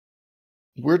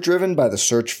We're driven by the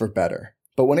search for better.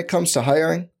 But when it comes to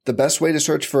hiring, the best way to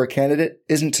search for a candidate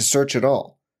isn't to search at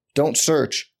all. Don't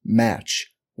search,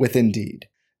 match with Indeed.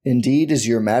 Indeed is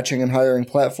your matching and hiring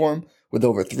platform with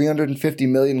over 350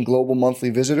 million global monthly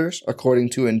visitors,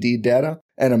 according to Indeed data,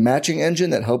 and a matching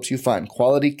engine that helps you find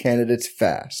quality candidates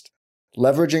fast.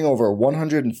 Leveraging over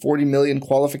 140 million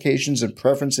qualifications and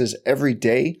preferences every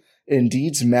day,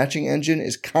 Indeed's matching engine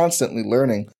is constantly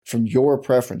learning from your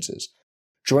preferences.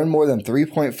 Join more than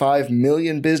 3.5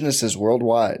 million businesses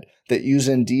worldwide that use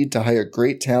Indeed to hire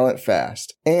great talent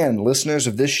fast. And listeners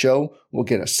of this show will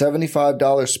get a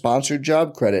 $75 sponsored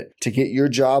job credit to get your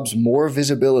jobs more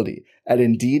visibility at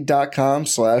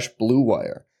Indeed.com/Blue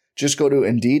Wire. Just go to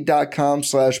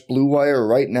Indeed.com/Blue Wire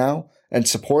right now and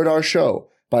support our show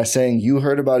by saying you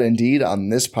heard about Indeed on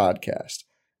this podcast.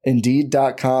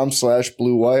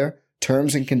 Indeed.com/Blue Wire.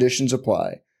 Terms and conditions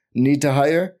apply. Need to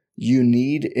hire? You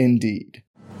need Indeed.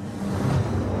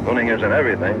 Winning isn't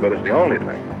everything, but it's the only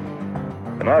thing.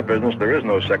 In our business, there is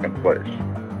no second place.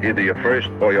 Either you're first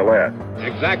or you're last.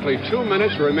 Exactly 2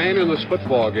 minutes remain in this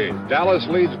football game. Dallas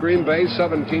leads Green Bay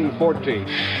 17-14.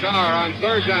 Starr on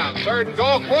third down. Third and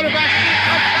goal. Quarterback.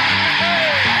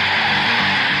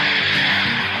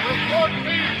 With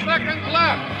 14 seconds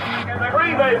left. And the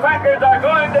Green Bay Packers are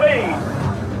going to be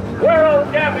world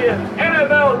champions,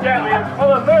 NFL champions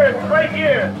for the third straight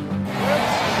year.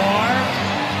 Starr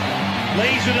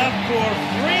lays it up for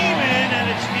Freeman, and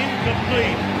it's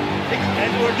incomplete.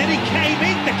 Or did he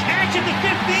make the catch at the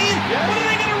 15? Yes. What are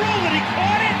they going to rule it? He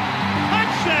caught it?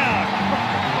 Touchdown!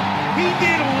 He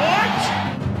did what?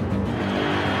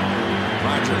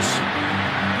 Rodgers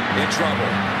in trouble.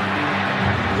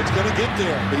 It's going to get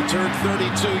there. He turned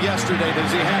 32 yesterday.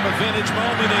 Does he have a vintage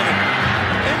moment in it?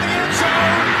 In the end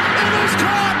zone, it is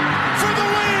caught for the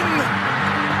win!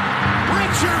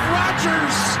 Richard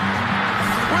Rodgers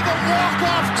with a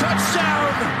walk-off touchdown.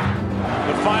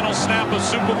 The final snap of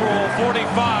Super Bowl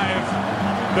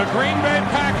 45. The Green Bay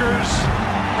Packers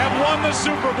have won the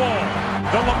Super Bowl.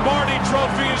 The Lombardi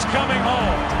Trophy is coming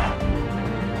home.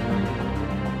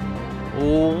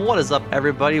 What is up,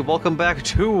 everybody? Welcome back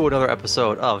to another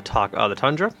episode of Talk of the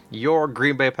Tundra, your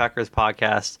Green Bay Packers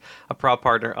podcast, a proud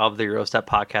partner of the Eurostep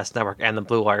Podcast Network and the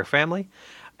Blue Wire family.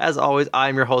 As always,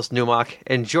 I'm your host, Newmock,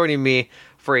 and joining me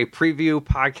for a preview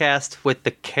podcast with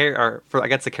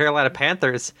against the Carolina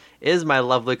Panthers is my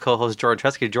lovely co-host, Jordan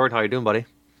Tresky. Jordan, how are you doing, buddy?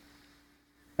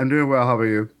 I'm doing well. How about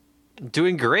you?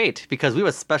 Doing great, because we have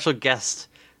a special guest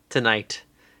tonight.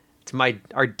 It's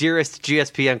our dearest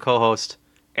GSPN co-host,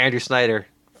 Andrew Snyder,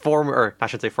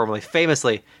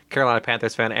 famously Carolina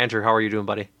Panthers fan. Andrew, how are you doing,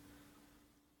 buddy?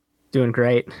 Doing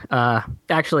great.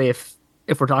 Actually, if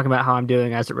we're talking about how I'm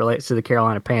doing as it relates to the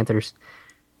Carolina Panthers,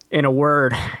 in a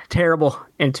word, terrible.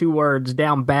 In 2 words,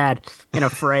 down bad. In a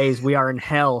phrase, we are in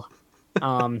hell.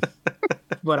 But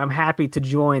I'm happy to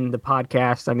join the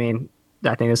podcast. I mean,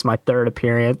 I think this is my 3rd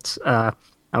appearance. I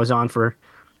was on for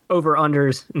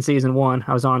over-unders in season 1.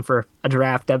 I was on for a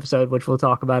draft episode, which we'll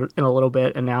talk about in a little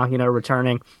bit. And now,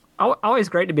 returning. Always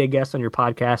great to be a guest on your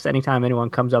podcast. Anytime anyone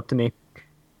comes up to me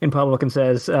in public and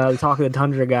says, Talk of the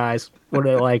Tundra guys, what are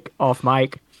they like off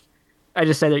mic? I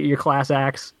just say that you're class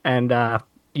acts and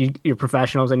you're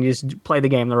professionals and you just play the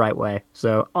game the right way.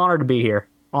 So honored to be here.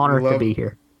 To be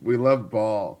here. We love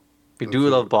ball. We do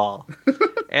love ball.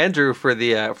 Andrew, for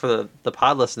the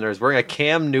pod listeners, wearing a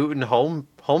Cam Newton home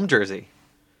jersey.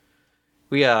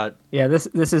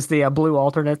 This is the blue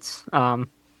alternates that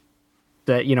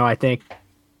I think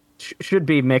should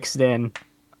be mixed in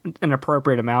an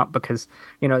appropriate amount because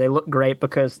they look great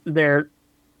because they're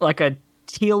like a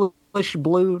tealish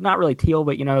blue, not really teal,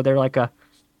 but they're like a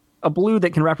blue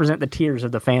that can represent the tears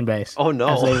of the fan base. Oh no!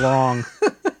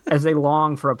 As they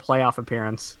long for a playoff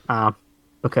appearance,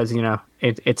 because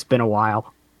it's been a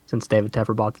while since David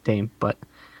Tepper bought the team. But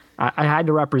I had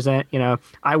to represent.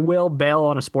 I will bail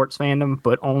on a sports fandom,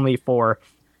 but only for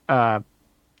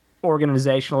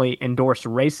organizationally endorsed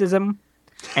racism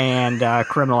and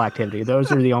criminal activity.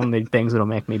 Those are the only things that'll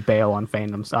make me bail on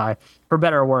fandoms. For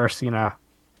better or worse,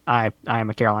 I am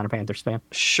a Carolina Panthers fan.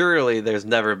 Surely, there's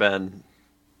never been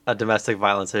a domestic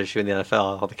violence issue in the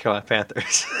NFL called the Carolina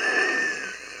Panthers.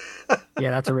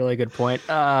 Yeah, that's a really good point.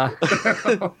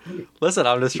 Listen,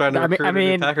 I'm just trying to recruit a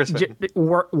new Packers fan.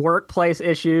 Workplace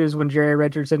issues when Jerry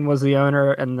Richardson was the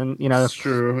owner, and then That's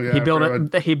true. Yeah,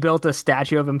 he built a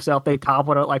statue of himself. They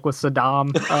toppled it like with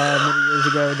Saddam many years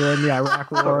ago during the Iraq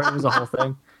War. It was a whole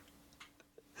thing.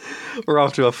 We're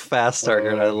off to a fast start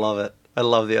here, and I love it. I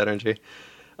love the energy.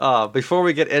 Before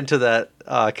we get into that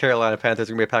Carolina Panthers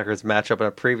Green Bay Packers matchup and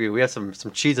a preview, we have some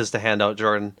cheeses to hand out,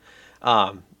 Jordan.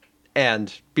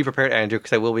 And be prepared, Andrew,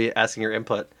 because I will be asking your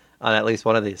input on at least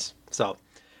one of these. So,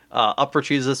 up for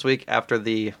cheese this week after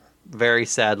the very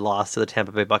sad loss to the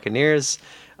Tampa Bay Buccaneers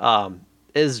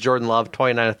is Jordan Love,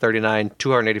 29-39,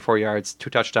 284 yards, 2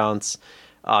 touchdowns,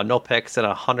 no picks, and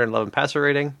 111 passer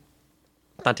rating.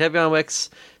 Dontavion Wicks,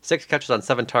 6 catches on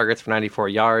 7 targets for 94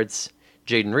 yards.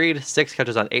 Jaden Reed, 6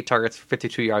 catches on 8 targets for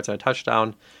 52 yards and a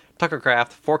touchdown. Tucker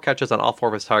Kraft, 4 catches on all 4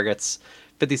 of his targets,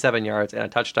 57 yards and a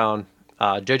touchdown.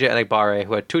 JJ Enagbare,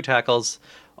 who had 2 tackles,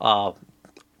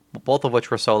 both of which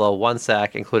were solo, 1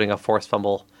 sack, including a forced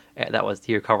fumble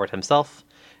he recovered himself.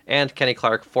 And Kenny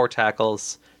Clark, 4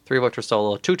 tackles, 3 of which were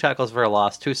solo, 2 tackles for a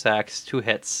loss, 2 sacks, 2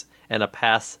 hits, and a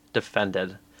pass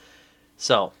defended.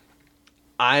 So,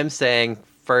 I'm saying,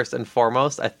 first and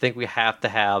foremost, I think we have to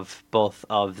have both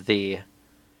of the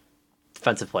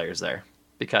defensive players there,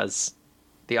 because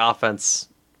the offense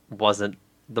wasn't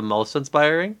the most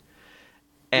inspiring.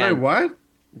 And wait, what?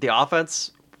 The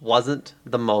offense wasn't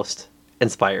the most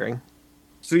inspiring.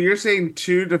 So you're saying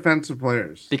 2 defensive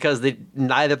players? Because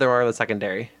neither of them are in the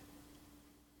secondary.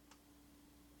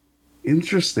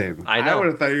 Interesting. I know. I would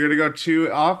have thought you were going to go 2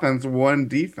 offense, 1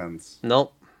 defense.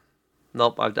 Nope.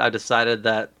 I've decided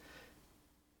that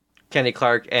Kenny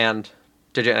Clark and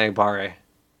JJ Enagbare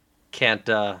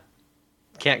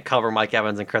can't cover Mike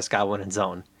Evans and Chris Godwin in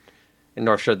zone, and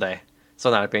nor should they. So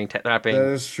that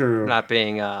is true. Not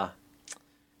being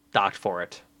docked for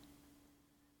it.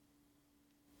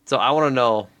 So I want to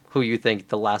know who you think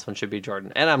the last one should be,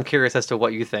 Jordan. And I'm curious as to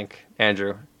what you think,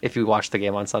 Andrew, if you watched the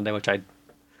game on Sunday, which I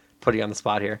put you on the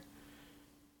spot here.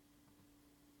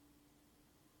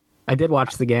 I did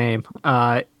watch the game.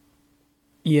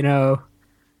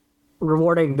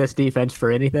 Rewarding this defense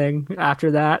for anything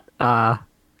after that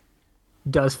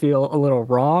does feel a little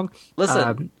wrong.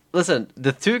 Listen,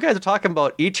 the 2 guys are talking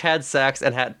about each had sacks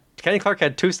and Kenny Clark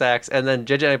had 2 sacks, and then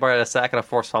JJ Enagbare had a sack and a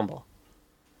forced fumble.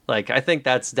 Like, I think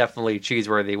that's definitely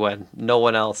cheeseworthy when no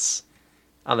one else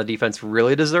on the defense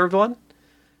really deserved one,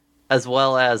 as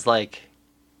well as, like,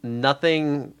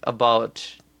 nothing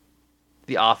about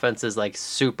the offense is, like,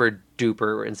 super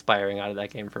duper inspiring out of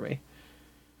that game for me.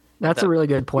 That's a really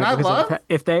good point. Because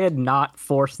if they had not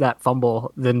forced that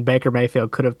fumble, then Baker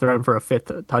Mayfield could have thrown for a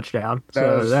 5th touchdown.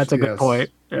 So that's a good point.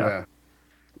 Yeah.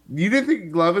 You didn't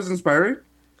think Love is inspiring?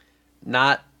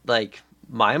 Not, like,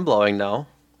 mind-blowing, no.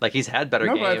 Like, he's had better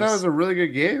games. No, but I thought it was a really good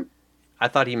game. I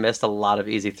thought he missed a lot of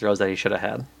easy throws that he should have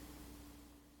had.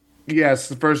 Yes,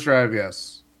 the first drive,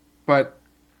 yes. But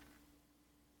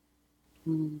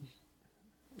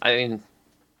I mean,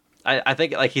 I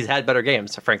think, like, he's had better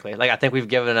games, frankly. Like, I think we've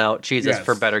given out cheeses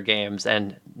for better games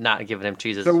and not given him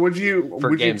cheeses so would you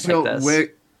tilt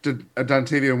like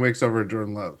Dontavion Wicks over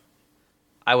Jordan Love?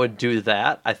 I would do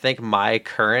that. I think my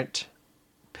current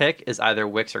pick is either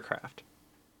Wicks or Kraft.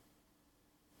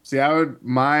 See,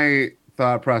 my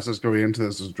thought process going into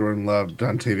this is Jordan Love,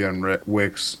 Dontavion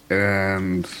Wicks,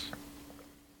 and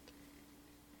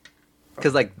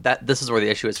because, like, this is where the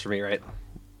issue is for me, right?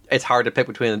 It's hard to pick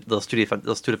between those two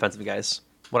defensive guys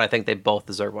when I think they both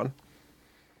deserve one.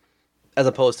 As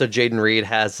opposed to Jaden Reed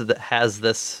has had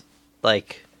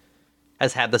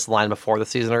this line before the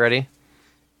season already.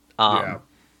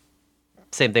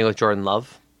 Same thing with Jordan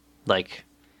Love. Like,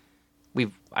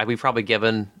 we've probably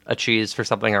given a cheese for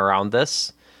something around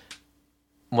this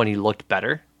when he looked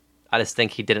better. I just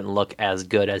think he didn't look as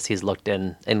good as he's looked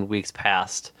in weeks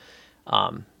past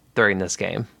during this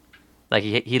game. Like,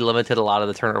 he limited a lot of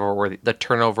the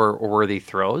turnover worthy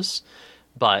throws,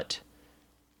 but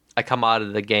I come out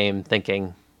of the game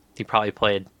thinking he probably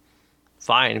played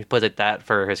fine. If he plays like that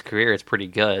for his career, it's pretty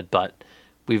good. But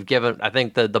I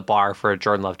think the bar for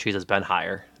Jordan Love cheese has been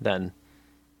higher than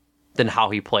how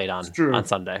he played on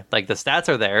Sunday. Like, the stats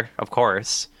are there, of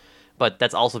course, but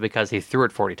that's also because he threw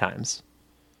it 40 times.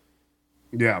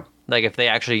 Yeah. Like, if they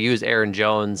actually use Aaron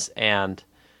Jones and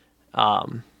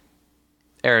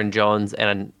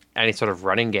any sort of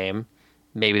running game,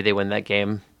 maybe they win that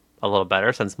game a little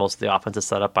better, since most of the offense is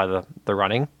set up by the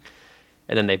running,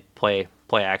 and then they play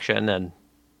action and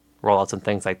roll out some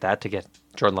things like that to get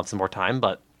Jordan Love some more time.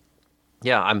 But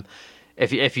yeah,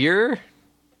 if you're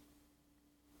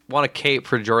want to cape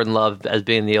for Jordan Love as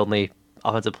being the only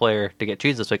offensive player to get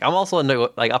cheese this week, I'm also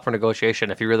up for negotiation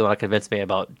if you really want to convince me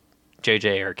about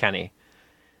JJ or Kenny.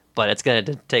 But it's going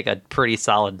to take a pretty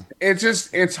solid...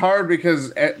 It's hard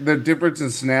because the difference in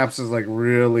snaps is, like,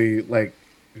 really, like...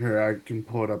 Here, I can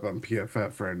pull it up on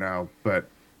PFF right now. But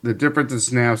the difference in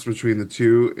snaps between the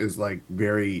two is, like,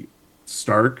 very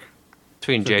stark.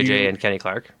 Between JJ and Kenny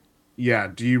Clark? Yeah.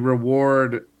 Do you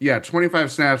reward... Yeah, 25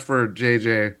 snaps for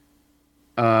JJ.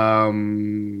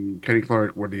 Kenny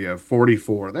Clark, what do you have?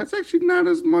 44. That's actually not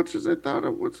as much as I thought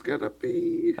it was gonna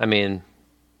be. I mean,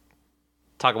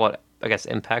 talk about, I guess,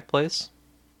 impact plays.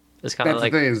 It's kind of That's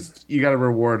like the thing is you got to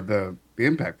reward the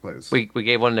impact plays. we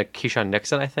gave one to Keyshawn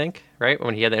Nixon, I think, right,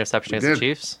 when he had the interception against the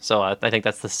Chiefs. So I think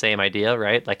that's the same idea,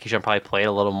 right? Like Keyshawn probably played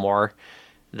a little more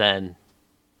than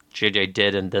JJ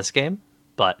did in this game,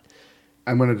 but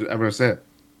I'm gonna say it.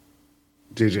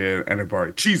 JJ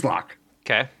Anibari cheese lock.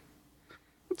 Okay.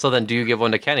 So then do you give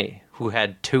one to Kenny, who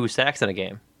had 2 sacks in a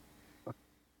game?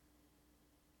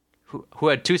 Who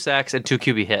had 2 sacks and 2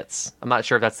 QB hits. I'm not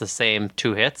sure if that's the same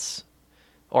 2 hits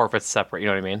or if it's separate, you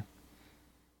know what I mean?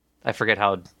 I forget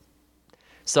how...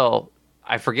 So,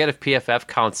 I forget if PFF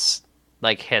counts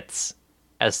like hits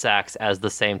as sacks as the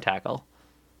same tackle.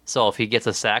 So if he gets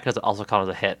a sack, does it also count as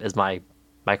a hit, is my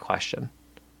question.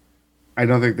 I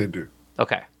don't think they do.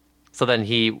 Okay. So then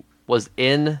he was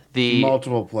in the...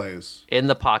 multiple plays. In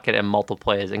the pocket and multiple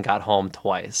plays and got home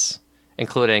twice,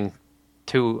 including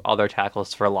 2 other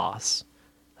tackles for loss.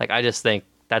 Like, I just think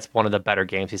that's one of the better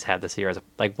games he's had this year.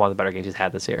 Like, one of the better games he's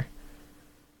had this year.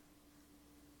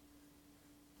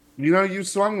 You know, you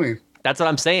swung me. That's what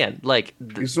I'm saying. Like,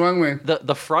 you swung me.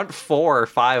 The front 4 or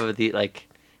 5 of the, like,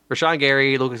 Rashawn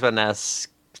Gary, Lucas Van Ness,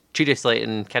 TJ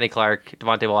Slayton, Kenny Clark,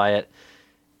 Devontae Wyatt,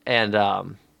 and JJ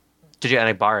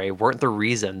Anibare weren't the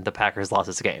reason the Packers lost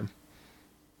this game.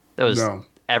 It was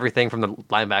everything from the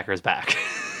linebackers back.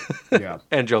 Yeah.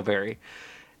 And Joe Barry.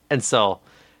 And so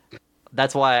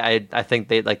that's why I think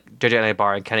they, like, JJ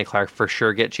Anibare and Kenny Clark for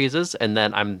sure get cheeses, and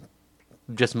then I'm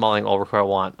just mulling over who I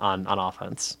want on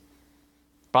offense.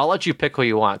 But I'll let you pick who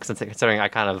you want, considering I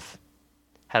kind of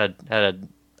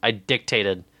I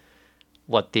dictated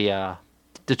what the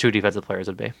 2 defensive players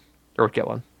would be, or would get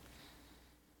one.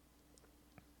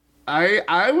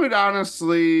 I would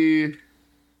honestly...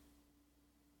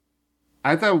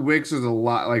 I thought Wicks was a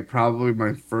lot, like, probably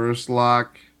my first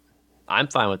lock. I'm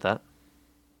fine with that.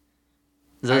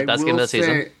 Is that his best game of the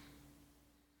season?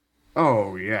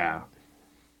 Oh, yeah.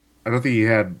 I don't think he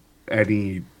had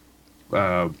any...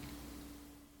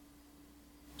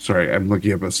 Sorry, I'm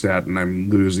looking up a stat and I'm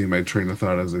losing my train of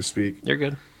thought as I speak. You're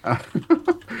good. I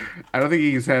don't think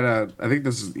he's had I think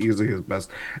this is easily his best.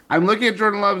 I'm looking at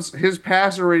Jordan Love's... His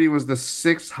passer rating was the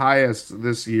 6th highest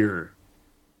this year.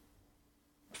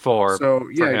 For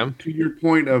him. To your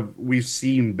point of we've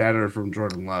seen better from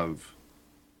Jordan Love,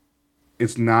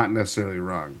 it's not necessarily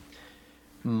wrong.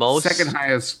 Second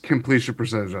highest completion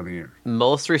percentage on the year.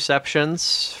 Most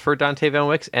receptions for Dontavion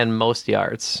Wicks and most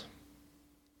yards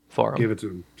for him. Give it to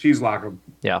him. Cheese lock him.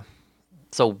 Yeah.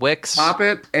 So Wicks, pop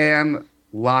it and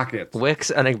lock it.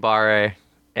 Wicks, Enigbare,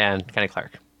 and Kenny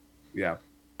Clark. Yeah.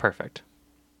 Perfect.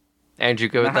 Andrew,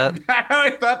 good with that?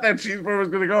 I thought that cheeseburger was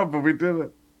going to go, but we did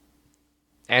it.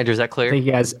 Andrew, is that clear?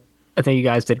 I think you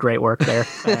guys did great work there.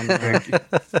 And, Thank you.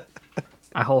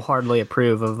 I wholeheartedly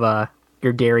approve of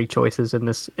your dairy choices in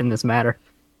this matter.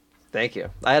 Thank you.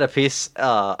 I had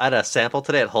I had a sample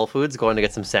today at Whole Foods going to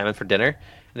get some salmon for dinner.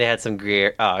 And they had some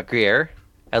Gruyere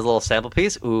as a little sample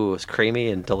piece. Ooh, it was creamy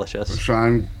and delicious.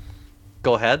 Sean,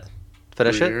 go ahead.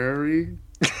 Finish Gruyere?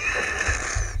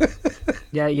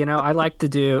 Yeah, I like to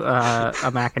do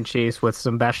a mac and cheese with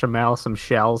some bechamel, some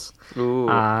shells,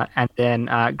 and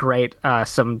then grate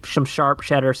some sharp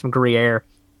cheddar, some Gruyere,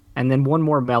 and then one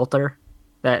more melter.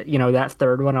 That that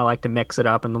third one I like to mix it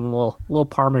up, and then a little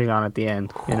Parmesan at the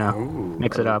end.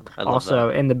 Mix it up. Also,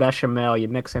 in the bechamel, you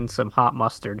mix in some hot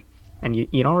mustard, and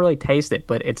you don't really taste it,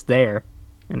 but it's there,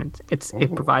 and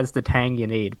it provides the tang you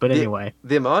need. But anyway,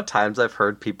 the amount of times I've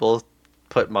heard people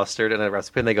put mustard in a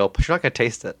recipe and they go, but you're not gonna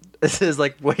taste it. This is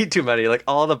like way too many. Like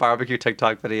all the barbecue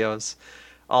TikTok videos,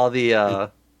 all the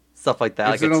stuff like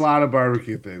that. It's in a lot of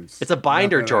barbecue things. It's a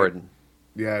binder, Jordan.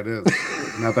 Yeah, it is.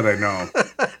 Not that I know.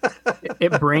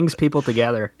 It brings people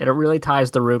together. It really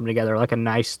ties the room together like a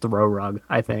nice throw rug,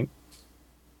 I think.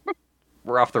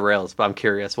 We're off the rails, but I'm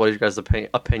curious. What is your guys'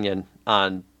 opinion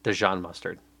on Dijon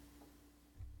mustard?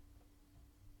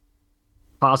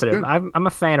 Positive. I'm a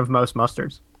fan of most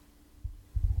mustards.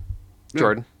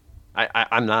 Jordan,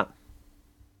 I'm not.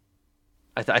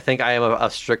 I think I am a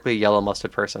strictly yellow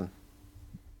mustard person.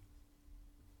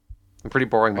 I'm pretty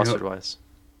boring mustard-wise.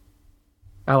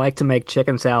 I like to make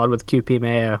chicken salad with QP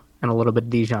mayo and a little bit of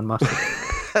Dijon mustard.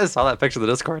 I saw that picture in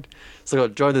the Discord. So go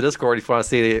join the Discord if you want to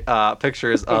see the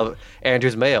pictures of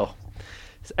Andrew's mayo.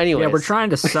 Anyways. Yeah, we're trying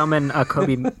to summon a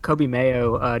Kobe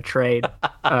Mayo trade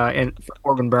for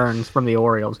Corbin Burns from the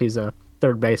Orioles. He's a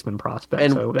third baseman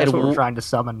prospect. So that's what we're trying to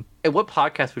summon. And what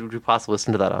podcast would you possibly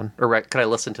listen to that on? Or could I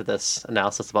listen to this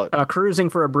analysis about Cruising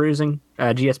for a Bruising,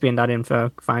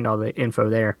 GSPN.info. Find all the info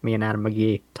there. Me and Adam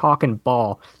McGee talking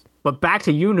ball. But back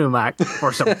to you, Numac,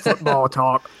 for some football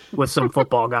talk with some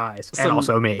football guys, and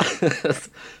also me.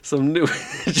 Some new.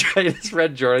 I just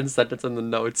read Jordan's sentence in the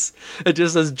notes. It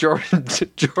just says Joe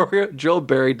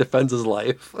Barry defends his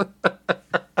life.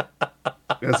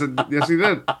 Yes, he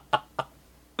did.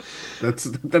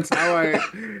 That's how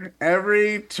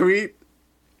every tweet,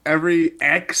 every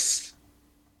X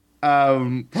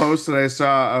post that I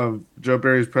saw of Joe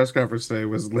Barry's press conference today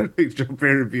was literally Joe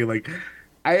Barry being like,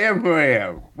 I am who I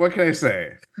am. What can I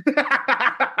say?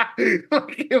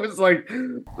 It was like,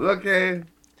 okay.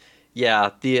 Yeah,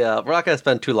 we're not going to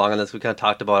spend too long on this. We kind of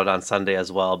talked about it on Sunday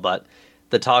as well, but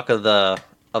the talk of the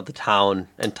town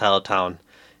and Town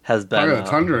has been Talk of the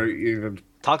Tundra even.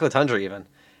 Talk of the Tundra even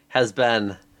has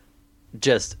been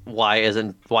just why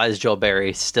is Joe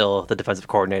Barry still the defensive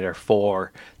coordinator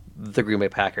for the Green Bay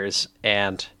Packers?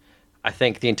 And I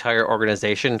think the entire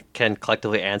organization can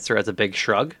collectively answer as a big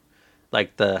shrug.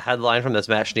 Like the headline from this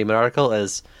Matt Schneeman article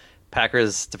is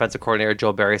Packers defensive coordinator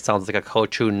Joe Barry sounds like a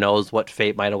coach who knows what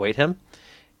fate might await him.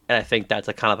 And I think that's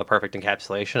a kind of a perfect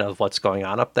encapsulation of what's going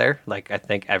on up there. Like I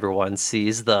think everyone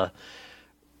sees the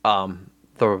I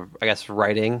guess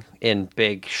writing in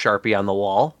big Sharpie on the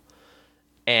wall,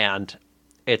 and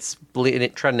it's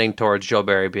trending towards Joe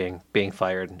Barry being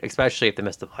fired, especially if they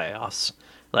miss the playoffs.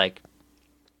 Like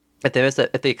if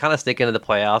they kind of sneak into the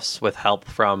playoffs with help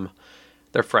from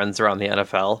their friends around the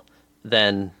NFL,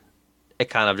 then it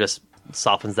kind of just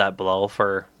softens that blow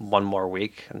for one more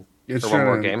week or one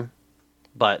more game.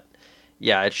 But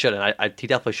yeah, it shouldn't. He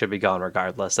definitely should be gone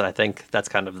regardless. And I think that's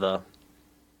kind of the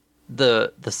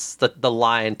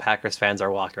line Packers fans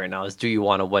are walking right now is: do you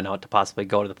want to win out to possibly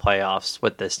go to the playoffs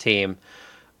with this team,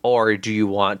 or do you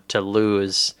want to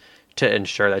lose to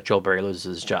ensure that Joe Barry loses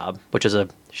his job? Which is a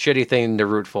shitty thing to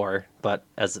root for, but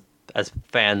as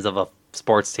fans of a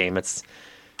sports team, it's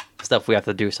stuff we have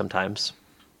to do sometimes.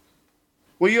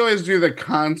 Well, you always do the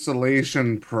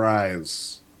consolation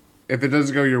prize. If it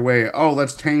doesn't go your way,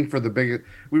 let's tank for the biggest.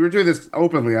 We were doing this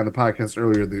openly on the podcast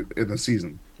earlier in the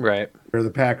season, right? Where the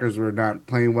Packers were not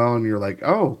playing well, and you're like,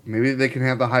 maybe they can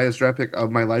have the highest draft pick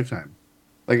of my lifetime.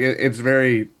 Like it's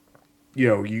very,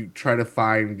 you try to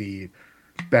find the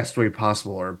best way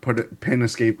possible or pin a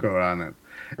scapegoat on it.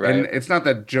 Right. And it's not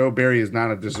that Joe Barry is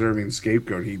not a deserving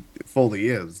scapegoat. He fully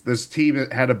is. This team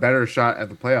had a better shot at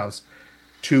the playoffs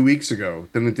 2 weeks ago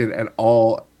than it did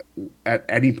at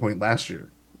any point last year.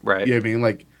 Right. You know what I mean?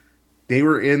 Like, they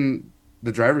were in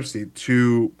the driver's seat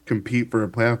to compete for a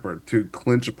playoff berth, to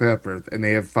clinch a playoff berth, and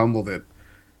they have fumbled it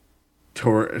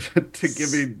to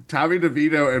giving Tommy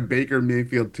DeVito and Baker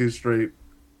Mayfield 2 straight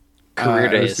career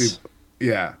days.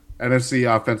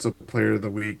 NFC Offensive Player of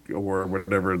the Week or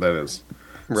whatever that is.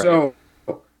 Right. So,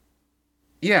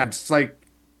 yeah, it's like,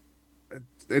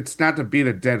 it's not to beat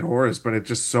a dead horse, but it's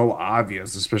just so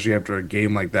obvious, especially after a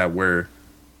game like that where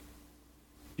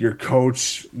your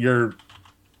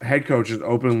head coach is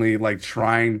openly like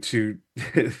trying to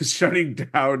shutting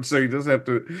down so he doesn't have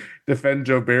to defend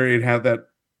Joe Barry and have that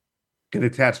get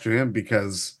attached to him,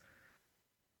 because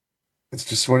it's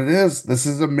just what it is. This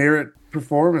is a merit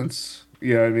performance.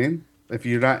 You know what I mean? If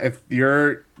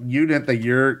your unit that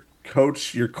you're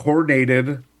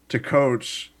coordinated to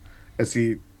coach, as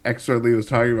he expertly was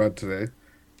talking about today,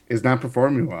 is not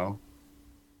performing well,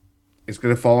 it's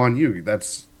going to fall on you.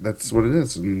 That's what it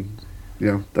is, and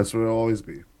that's what it'll always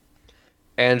be.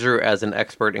 Andrew, as an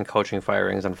expert in coaching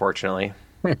firings, unfortunately.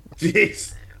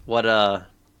 Jeez. What are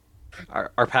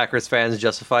Packers fans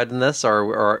justified in this,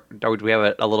 or do we have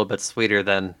it a little bit sweeter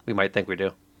than we might think we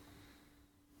do?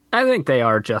 I think they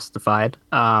are justified,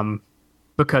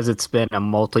 because it's been a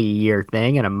multi-year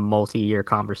thing and a multi-year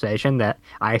conversation that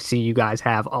I see you guys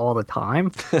have all the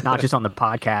time, not just on the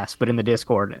podcast, but in the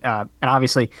Discord. And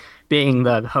obviously, being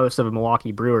the host of a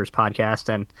Milwaukee Brewers podcast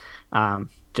and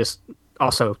just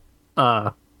also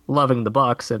loving the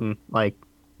Bucks and like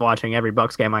watching every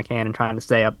Bucks game I can and trying to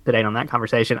stay up to date on that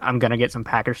conversation, I'm going to get some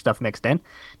Packers stuff mixed in.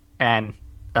 And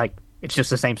like, it's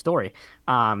just the same story.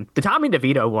 The Tommy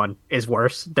DeVito one is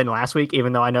worse than last week,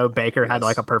 even though I know Baker had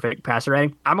like a perfect passer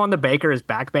rating. I'm on the Baker is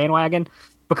back bandwagon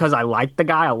because I like the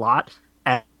guy a lot.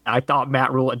 And I thought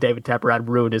Matt Rule and David Tepper had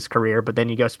ruined his career, but then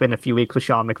you go spend a few weeks with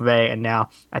Sean McVay, and now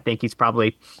I think he's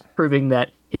probably proving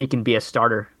that he can be a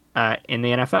starter in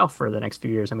the NFL for the next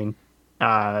few years. I mean,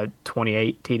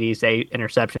 28 TDs, 8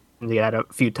 interceptions. He had a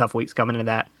few tough weeks coming into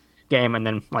that game, and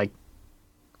then like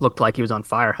looked like he was on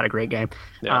fire, had a great game.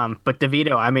 Yeah. But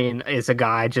DeVito, I mean, is a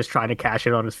guy just trying to cash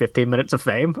in on his 15 minutes of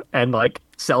fame and like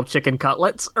sell chicken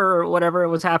cutlets or whatever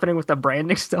was happening with the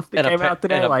branding stuff that came out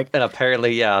today. And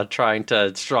apparently, trying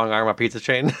to strong arm a pizza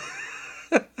chain.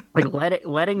 Like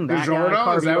letting that guy DiGiorno,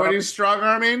 carve is that you what up. he's strong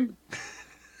arming? It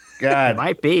God,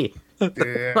 might be.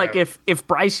 damn. Like if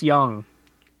Bryce Young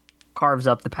carves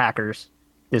up the Packers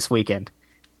this weekend,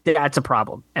 that's a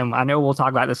problem. And I know we'll talk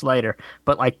about this later,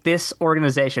 but like this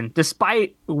organization,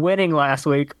 despite winning last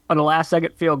week on a last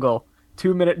second field goal,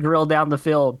 2-minute drill down the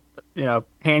field,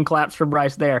 hand claps for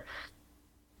Bryce there.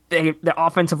 The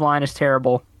offensive line is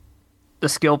terrible. The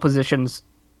skill positions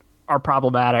are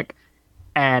problematic.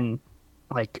 And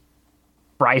like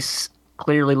Bryce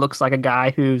clearly looks like a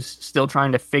guy who's still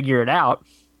trying to figure it out.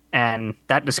 And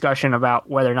that discussion about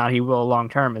whether or not he will long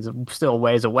term is still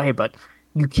ways away, but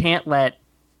you can't let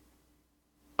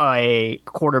a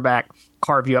quarterback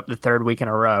carve you up the third week in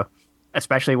a row,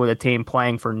 especially with a team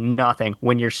playing for nothing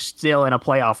when you're still in a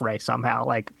playoff race somehow.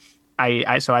 Like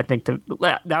so I think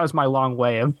that was my long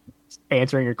way of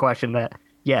answering your question that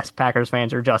yes, Packers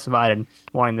fans are justified in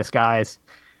wanting this guy's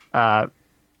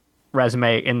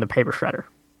resume in the paper shredder.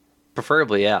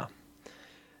 Preferably, yeah.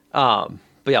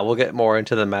 But yeah, we'll get more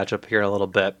into the matchup here in a little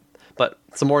bit. But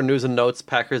some more news and notes.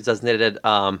 Packers designated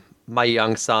my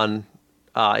young son,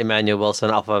 Emmanuel Wilson,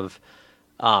 off of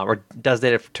or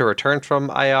designated to return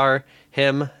from IR.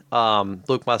 Him,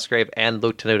 Luke Musgrave, and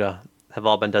Luke Tenuta have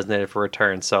all been designated for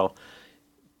return. So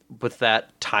with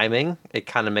that timing, it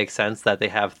kind of makes sense that they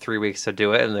have 3 weeks to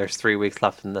do it, and there's 3 weeks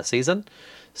left in the season.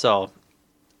 So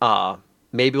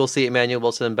maybe we'll see Emmanuel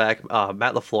Wilson back.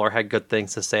 Matt LaFleur had good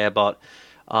things to say about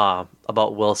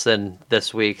Wilson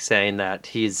this week, saying that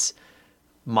he's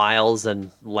miles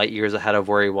and light years ahead of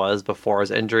where he was before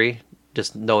his injury,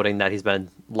 just noting that he's been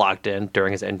locked in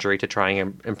during his injury to try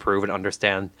and improve and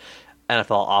understand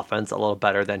NFL offense a little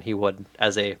better than he would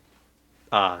as a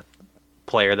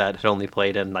player that had only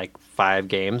played in like 5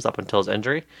 games up until his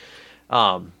injury.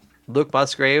 Luke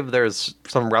Musgrave, there's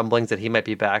some rumblings that he might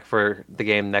be back for the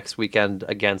game next weekend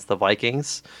against the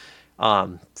Vikings.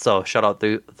 So shout out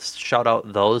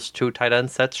those 2 tight end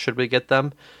sets should we get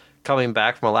them. Coming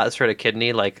back from a lacerated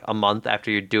kidney like a month after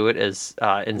you do it is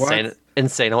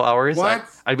insano hours. What?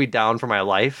 I'd be down for my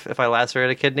life if I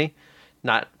lacerated a kidney,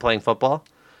 not playing football.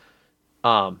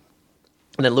 And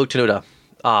then Luke Tenuta,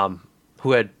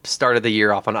 who had started the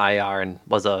year off on IR and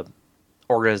was a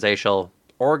organizational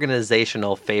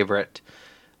favorite.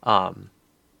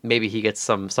 Maybe he gets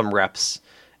some reps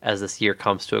as this year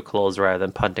comes to a close rather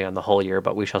than punting on the whole year,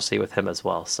 but we shall see with him as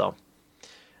well. So,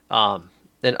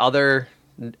 in other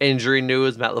injury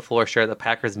news, Matt LaFleur shared that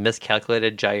Packers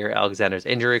miscalculated Jair Alexander's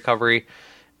injury recovery,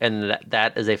 and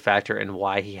that is a factor in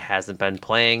why he hasn't been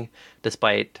playing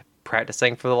despite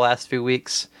practicing for the last few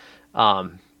weeks.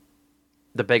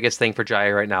 The biggest thing for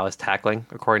Jair right now is tackling,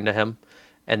 according to him,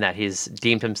 and that he's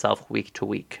deemed himself week to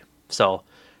week. So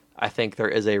I think there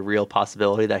is a real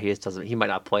possibility that he might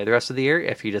not play the rest of the year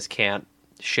if he just can't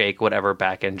shake whatever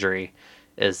back injury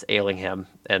is ailing him.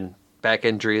 And back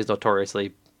injury is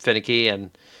notoriously finicky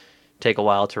and take a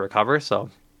while to recover. So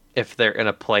if they're in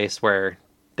a place where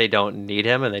they don't need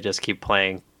him and they just keep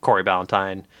playing Corey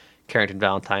Ballantyne, Carrington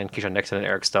Valentine, Keyshawn Nixon, and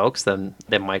Eric Stokes, then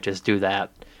they might just do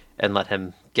that and let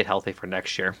him get healthy for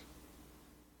next year.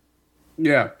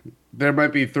 Yeah, there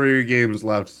might be 3 games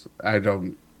left. I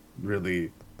don't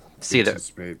really see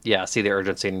the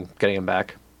urgency in getting him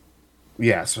back.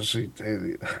 Yeah, especially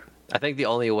I think the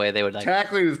only way they would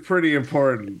tackling is pretty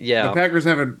important. Yeah, the Packers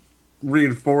haven't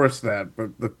reinforced that,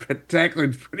 but the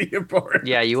tackling is pretty important.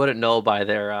 Yeah, you wouldn't know by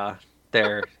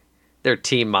their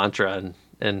team mantra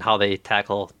and how they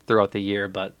tackle throughout the year,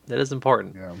 but it is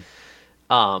important.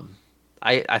 Yeah.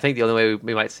 I think the only way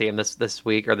we might see him this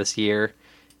week or this year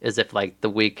is if like the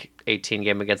week 18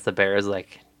 game against the Bears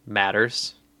like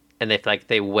matters, and if like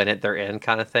they win it, they're in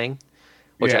kind of thing.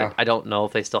 Which I don't know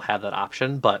if they still have that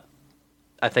option, but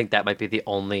I think that might be the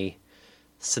only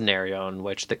scenario in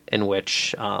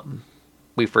which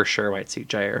we for sure might see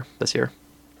Jair this year.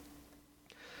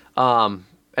 And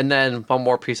then one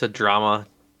more piece of drama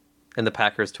in the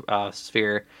Packers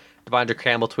sphere. Devondre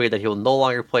Campbell tweeted that he will no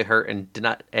longer play hurt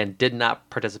and did not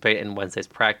participate in Wednesday's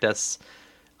practice.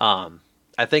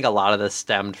 I think a lot of this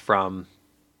stemmed from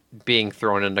being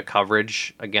thrown into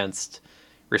coverage against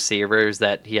receivers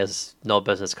that he has no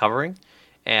business covering,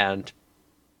 and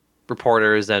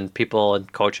reporters and people and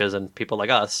coaches and people like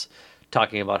us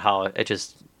talking about how it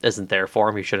just isn't there for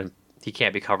him. He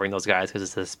can't be covering those guys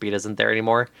because his speed isn't there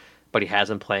anymore, but he has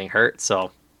been playing hurt.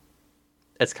 So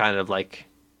it's kind of like,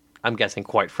 I'm guessing,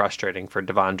 quite frustrating for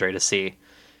Devondre to see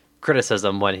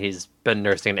criticism when he's been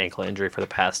nursing an ankle injury for the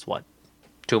past,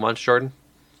 2 months, Jordan?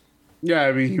 Yeah,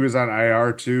 I mean, he was on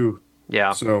IR too.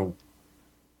 Yeah. So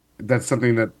that's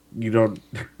something that you don't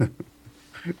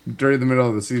during the middle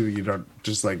of the season. You don't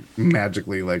just like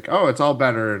magically like, oh, it's all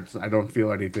better. I don't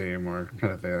feel anything anymore,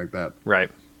 kind of thing like that. Right.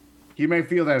 He may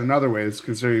feel that in other ways,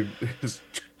 considering his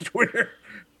Twitter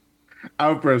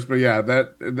outburst. But yeah,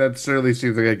 that certainly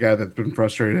seems like a guy that's been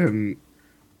frustrated, and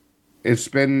it's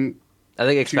been. I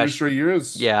think 2 straight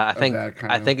years. Yeah, I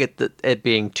think it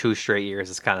being 2 straight years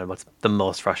is kind of what's the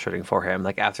most frustrating for him.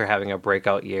 Like after having a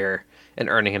breakout year and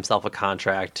earning himself a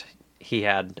contract, he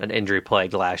had an injury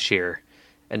plague last year,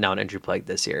 and now an injury plague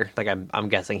this year. Like I'm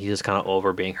guessing he's just kind of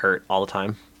over being hurt all the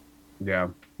time. Yeah,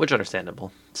 which is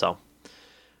understandable. So,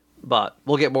 but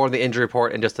we'll get more on the injury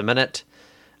report in just a minute.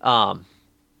 Time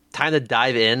to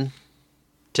dive in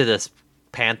to this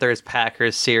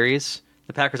Panthers-Packers series.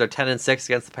 The Packers are 10-6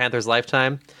 against the Panthers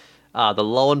lifetime. The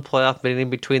lone playoff meeting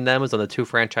between them was when the two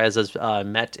franchises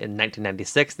met in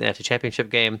 1996 in the NFC Championship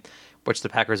game, which the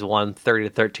Packers won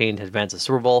 30-13 to advance the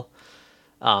Super Bowl.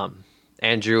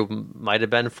 Andrew might have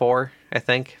been 4, I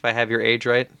think, if I have your age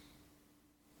right.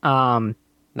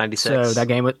 96. So that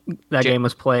game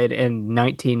was played in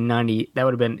 1990. That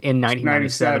would have been in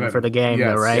 1997 for the game, yes.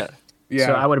 though, right? Yeah.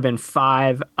 So I would have been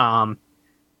 5.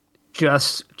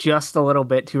 Just a little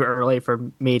bit too early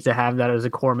for me to have that as a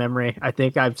core memory. I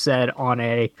think I've said on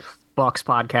a Bucks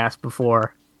podcast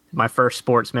before, my first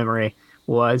sports memory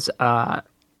was the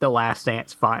Last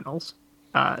Dance finals.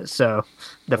 So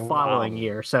the following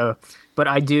year. So, but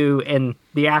I do, in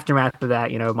the aftermath of that,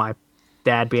 my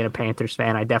dad being a Panthers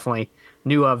fan, I definitely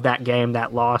knew of that game,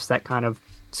 that loss, that kind of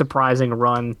surprising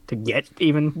run to get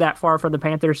even that far for the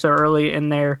Panthers so early in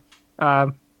their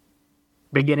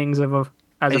beginnings as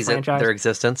a franchise. Their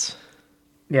existence.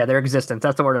 Yeah, their existence.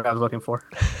 That's the word I was looking for.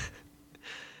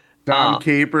 Tom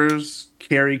Capers,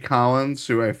 Kerry Collins,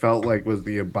 who I felt like was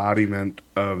the embodiment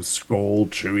of Skoal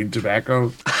chewing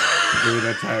tobacco during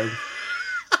that time.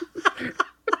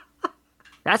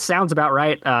 That sounds about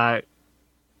right.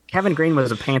 Kevin Green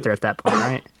was a Panther at that point,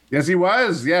 right? Yes, he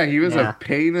was. Yeah, he was a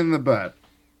pain in the butt.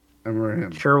 I remember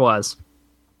him. Sure was.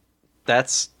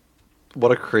 That's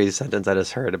what a crazy sentence I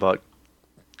just heard about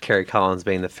Kerry Collins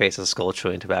being the face of Skoal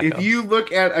chewing tobacco. If you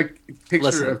look at a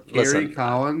picture of Kerry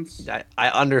Collins... I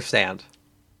understand.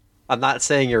 I'm not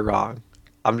saying you're wrong.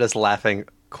 I'm just laughing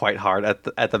quite hard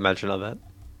at the mention of it.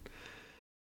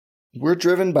 We're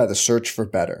driven by the search for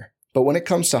better. But when it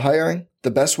comes to hiring,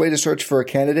 the best way to search for a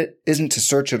candidate isn't to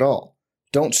search at all.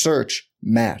 Don't search,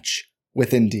 match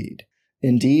with Indeed.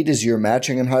 Indeed is your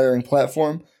matching and hiring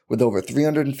platform with over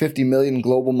 350 million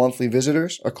global monthly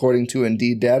visitors, according to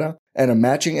Indeed data, and a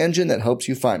matching engine that helps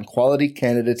you find quality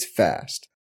candidates fast.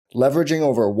 Leveraging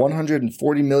over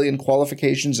 140 million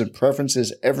qualifications and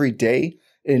preferences every day,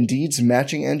 Indeed's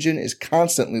matching engine is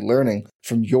constantly learning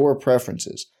from your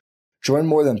preferences. Join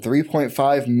more than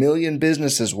 3.5 million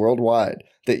businesses worldwide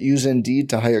that use Indeed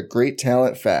to hire great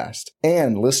talent fast.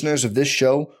 And listeners of this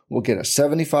show will get a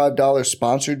 $75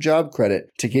 sponsored job credit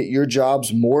to get your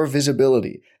jobs more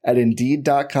visibility at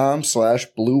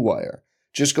Indeed.com/Blue Wire.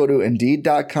 Just go to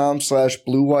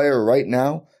Indeed.com/Blue Wire right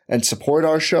now and support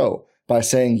our show by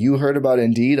saying you heard about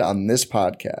Indeed on this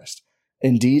podcast.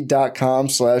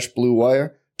 Indeed.com/Blue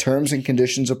Wire. Terms and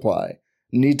conditions apply.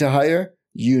 Need to hire?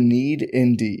 You need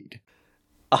Indeed.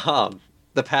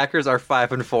 The Packers are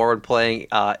 5-4 when playing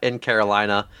in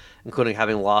Carolina, including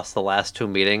having lost the last 2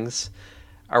 meetings.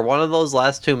 Are one of those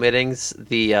last 2 meetings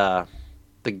the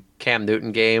Cam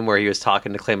Newton game where he was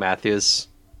talking to Clay Matthews,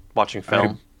 watching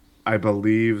film? I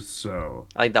believe so.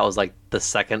 I think that was like the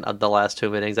second of the last 2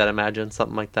 meetings, I'd imagine,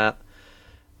 something like that.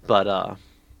 But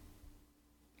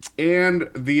and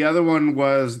the other one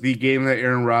was the game that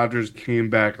Aaron Rodgers came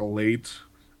back late.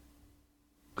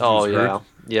 Oh yeah.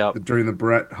 Yeah. During the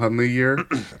Brett Hundley year.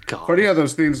 Funny how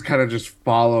those things kind of just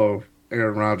follow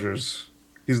Aaron Rodgers.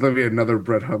 He's living another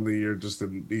Brett Hundley year just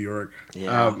in New York.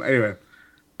 Yeah. Anyway.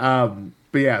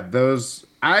 But yeah, those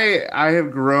I have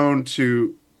grown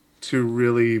to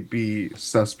really be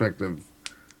suspect of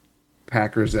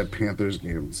Packers at Panthers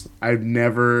games.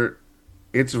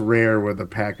 It's rare where the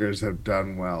Packers have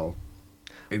done well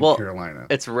in Carolina.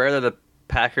 It's rare that the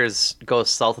Packers go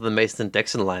south of the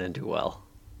Mason-Dixon line and do well.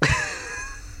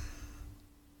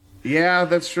 Yeah,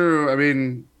 that's true. I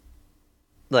mean,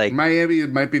 like Miami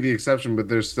might be the exception, but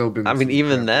there's still been. I mean,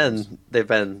 even then they've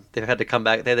had to come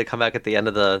back. They had to come back at the end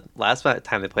of the last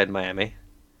time they played in Miami.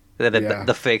 They had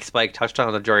the fake spike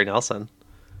touchdown on Jordy Nelson.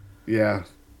 Yeah.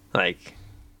 But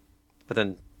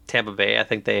then Tampa Bay, I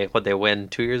think they win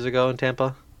 2 years ago in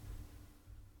Tampa.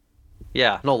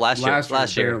 Yeah, no, last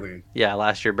year. Barely. Yeah,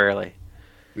 last year barely.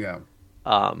 Yeah.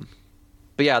 But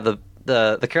yeah, the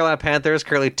Carolina Panthers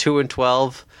currently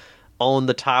 2-12, own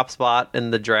the top spot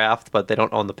in the draft, but they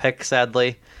don't own the pick,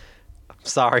 sadly.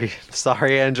 Sorry,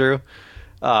 Andrew.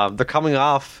 They're coming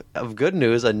off of good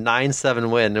news, a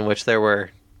 9-7 win in which there were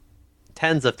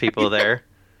tens of people there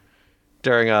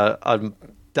during a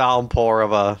downpour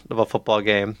of a football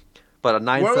game. But a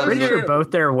 9-7 Pretty sure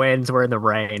both their wins were in the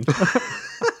rain.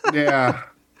 Yeah.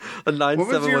 A 9-7 What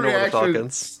was your win over the reaction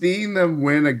Falcons. seeing them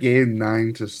win a game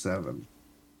 9-7?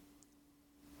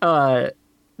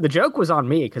 The joke was on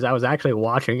me because I was actually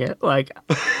watching it. Like,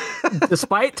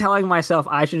 despite telling myself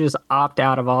I should just opt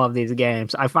out of all of these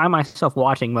games, I find myself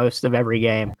watching most of every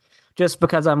game just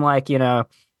because I'm like,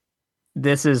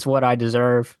 this is what I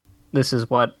deserve. This is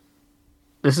what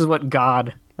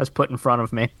God has put in front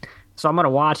of me. So I'm going to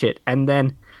watch it. And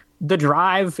then the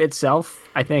drive itself,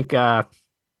 I think, Bryce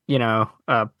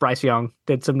Young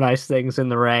did some nice things in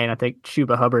the rain. I think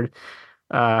Chuba Hubbard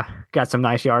got some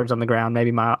nice yards on the ground.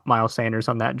 Maybe Miles Sanders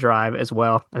on that drive as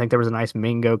well. I think there was a nice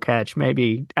Mingo catch.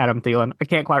 Maybe Adam Thielen. I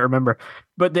can't quite remember.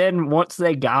 But then once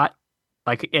they got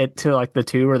it to the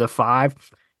 2 or the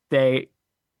 5, they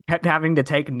kept having to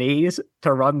take knees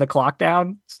to run the clock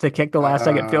down to kick the last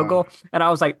second field goal. And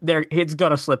I was like, it's going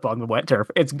to slip on the wet turf.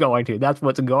 It's going to. That's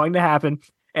what's going to happen.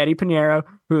 Eddie Pinheiro,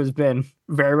 who has been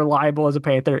very reliable as a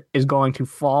Panther, is going to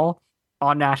fall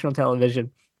on national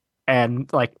television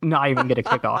and not even get a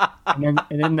kickoff.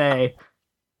 and then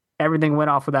everything went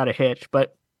off without a hitch.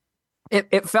 But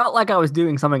it felt like I was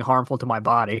doing something harmful to my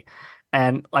body.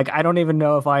 And I don't even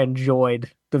know if I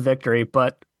enjoyed the victory,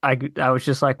 but I was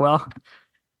just like, well,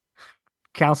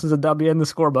 counts as a W in the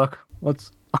scorebook.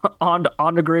 Let's on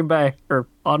to Green Bay, or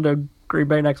on to Green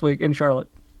Bay next week in Charlotte.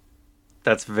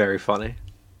 That's very funny.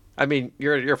 I mean,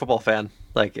 you're a football fan.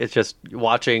 It's just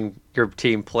watching your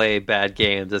team play bad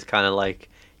games is kind of like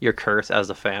your curse as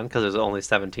a fan because there's only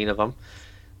 17 of them.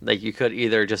 You could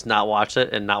either just not watch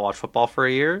it and not watch football for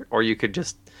a year, or you could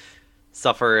just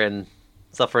suffer in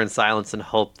silence and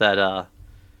hope that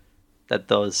that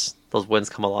those wins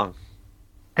come along.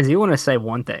 I do want to say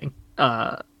one thing.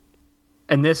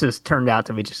 And this has turned out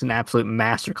to be just an absolute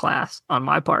masterclass on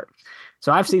my part.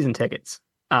 So I have season tickets.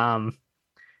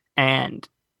 And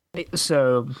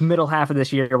so middle half of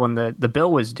this year when the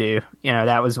bill was due,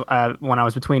 that was when I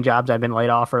was between jobs. I'd been laid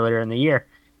off earlier in the year.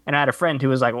 And I had a friend who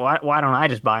was like, why don't I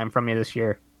just buy them from you this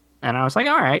year? And I was like,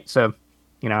 all right. So,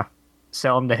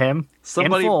 sell them to him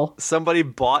in full. Somebody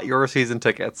bought your season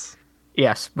tickets.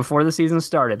 Yes, before the season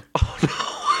started. Oh,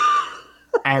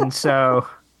 no. And so...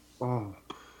 Oh.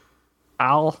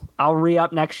 I'll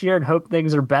re-up next year and hope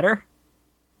things are better.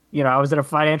 I was in a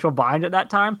financial bind at that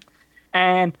time.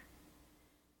 And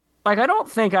I don't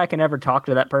think I can ever talk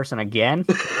to that person again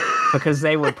because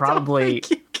they would probably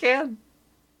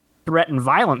threaten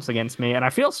violence against me. And I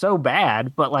feel so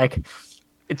bad, but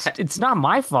it's not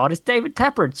my fault. It's David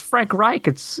Tepper. It's Frank Reich.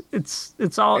 It's who's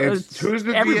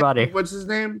the everybody. GM? What's his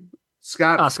name?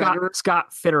 Scott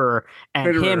Fitterer, and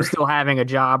Fitterer. Him still having a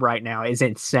job right now is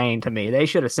insane to me. They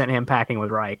should have sent him packing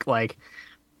with Reich.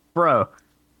 Bro,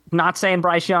 not saying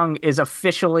Bryce Young is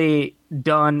officially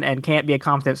done and can't be a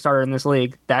competent starter in this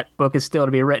league. That book is still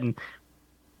to be written.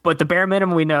 But the bare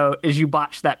minimum we know is you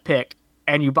botched that pick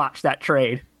and you botched that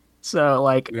trade.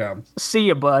 So, See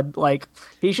you, bud.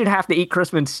 He should have to eat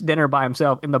Christmas dinner by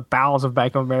himself in the bowels of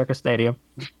Bank of America Stadium.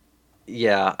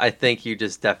 Yeah, I think you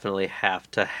just definitely have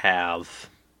to have,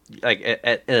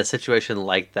 in a situation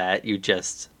like that, you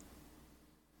just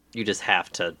have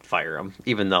to fire him,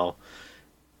 even though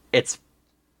it's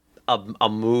a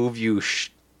move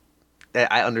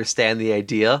I understand the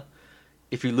idea.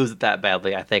 If you lose it that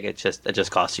badly, I think it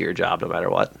just costs you your job no matter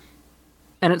what.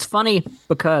 And it's funny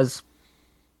because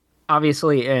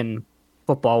obviously in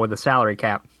football with the salary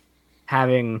cap,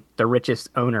 having the richest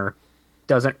owner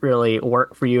doesn't really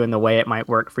work for you in the way it might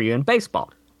work for you in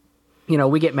baseball.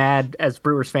 We get mad as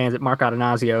Brewers fans at Mark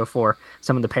Atanasio for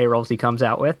some of the payrolls he comes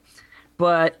out with,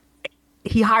 but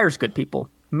he hires good people.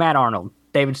 Matt Arnold,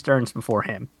 David Stearns before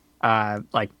him,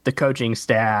 the coaching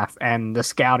staff and the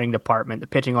scouting department, the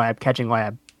pitching lab, catching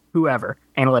lab, whoever,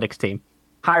 analytics team,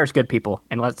 hires good people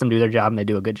and lets them do their job, and they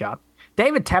do a good job.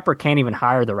 David Tepper can't even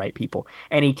hire the right people,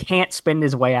 and he can't spend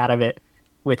his way out of it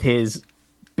with his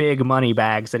big money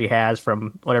bags that he has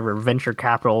from whatever venture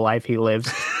capital life he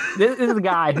lives. This is a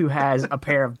guy who has a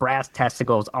pair of brass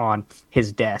testicles on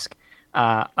his desk.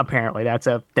 Apparently, that's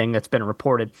a thing that's been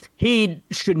reported. He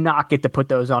should not get to put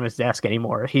those on his desk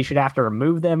anymore. He should have to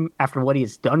remove them after what he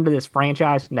has done to this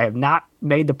franchise. And they have not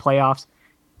made the playoffs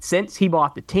since he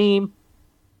bought the team.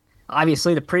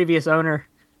 Obviously, the previous owner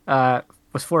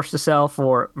was forced to sell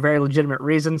for very legitimate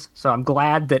reasons. So I'm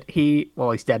glad that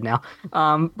he's dead now.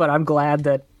 But I'm glad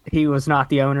that he was not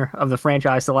the owner of the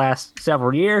franchise the last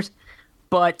several years.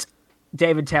 But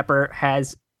David Tepper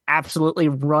has absolutely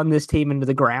run this team into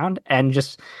the ground and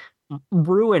just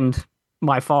ruined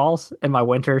my falls and my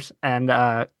winters. And,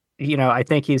 I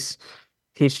think he's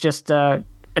just a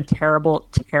terrible,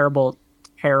 terrible,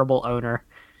 terrible owner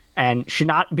and should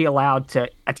not be allowed to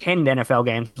attend NFL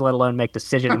games, let alone make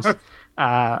decisions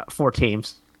for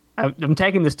teams. I'm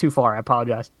taking this too far. I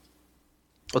apologize.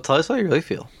 Well, tell us how you really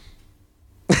feel.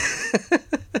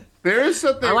 There is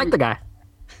something. I like the guy.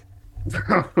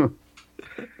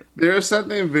 There is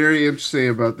something very interesting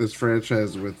about this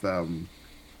franchise with,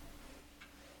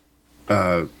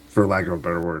 for lack of a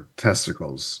better word,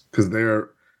 testicles. Because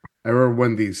I remember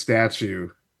when the statue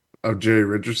of Jerry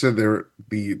Richardson,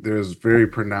 there's very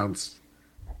pronounced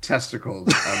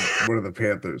testicles on one of the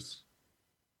Panthers.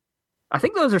 I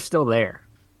think those are still there.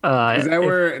 Is that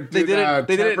where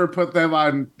Tepper put them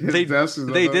on his desk?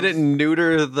 They didn't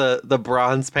neuter the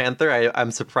bronze panther.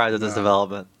 I'm surprised at this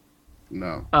development.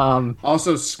 No.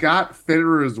 Also, Scott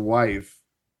Fitterer's wife.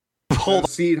 I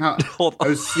was seeing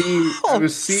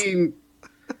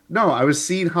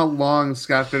how long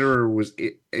Scott Fitterer was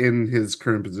in his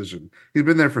current position. He's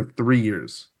been there for 3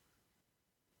 years.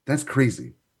 That's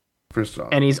crazy. First off,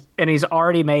 and he's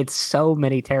already made so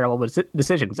many terrible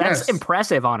decisions. That's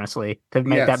impressive, honestly, to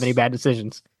make that many bad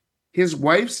decisions. His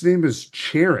wife's name is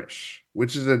Cherish,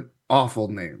 which is an awful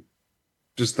name.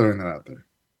 Just throwing that out there.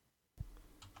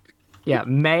 Yeah,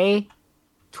 May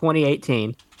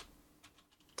 2018,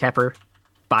 Tepper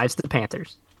buys the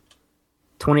Panthers.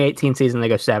 2018 season, they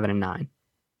go 7-9.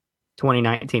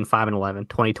 2019, 5-11.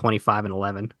 2020,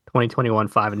 5-11. 2021,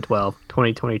 5-12.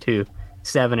 2022,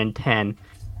 7-10.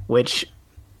 Which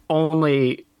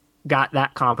only got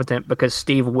that competent because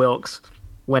Steve Wilkes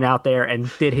went out there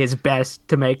and did his best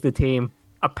to make the team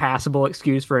a passable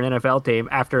excuse for an NFL team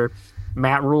after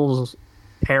Matt Rule's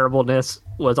terribleness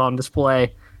was on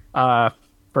display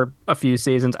for a few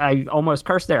seasons. I almost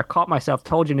cursed there, caught myself,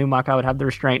 told you, Newmark, I would have the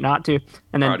restraint not to.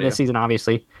 And then this season,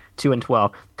 obviously,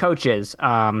 2-12. Coaches,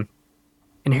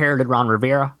 inherited Ron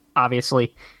Rivera,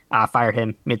 obviously. Fired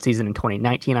him midseason in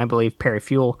 2019, I believe. Perry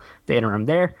Fuel, the interim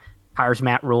there, hires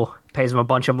Matt Rule, pays him a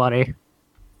bunch of money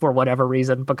for whatever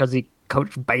reason because he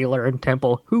coached Baylor and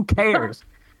Temple. Who cares?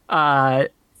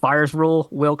 Fires Rule.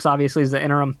 Wilkes obviously is the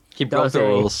interim. He broke the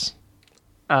rules.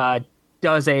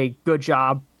 Does a good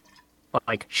job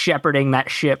like shepherding that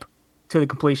ship to the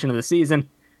completion of the season.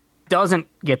 Doesn't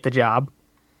get the job.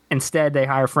 Instead, they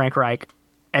hire Frank Reich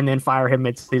and then fire him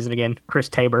midseason again. Chris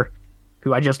Tabor,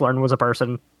 who I just learned was a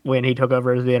person when he took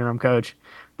over as the interim coach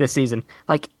this season.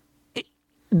 Like,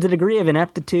 the degree of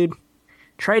ineptitude,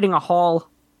 trading a haul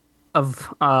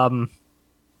of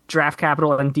draft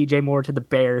capital and DJ Moore to the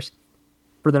Bears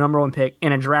for the number one pick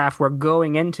in a draft where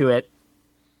going into it,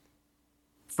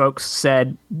 folks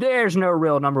said, there's no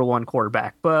real number one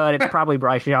quarterback, but it's probably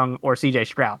Bryce Young or CJ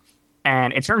Stroud.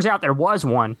 And it turns out there was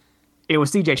one. It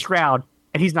was CJ Stroud,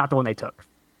 and he's not the one they took.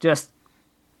 Just,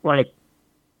 like,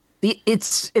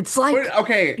 it's like... Wait,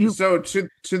 okay, so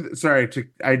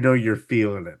I know you're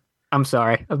feeling it. I'm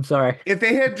sorry. If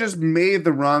they had just made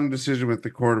the wrong decision with the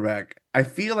quarterback, I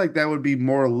feel like that would be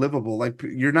more livable. Like,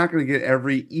 you're not going to get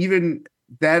even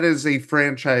that is a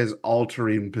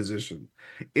franchise-altering position.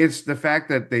 It's the fact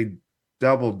that they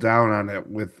doubled down on it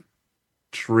with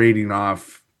trading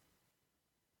off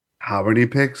how many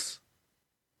picks?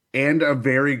 And a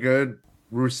very good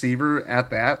receiver at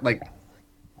that. Like,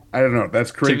 I don't know.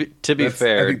 That's crazy. To be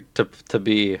fair, to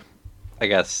be, I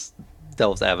guess,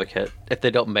 devil's advocate, if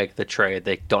they don't make the trade,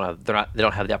 they don't have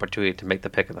the opportunity to make the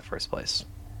pick in the first place.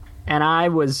 And I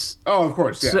was... Oh, of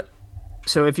course, yeah.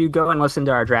 So if you go and listen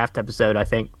to our draft episode, I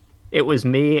think it was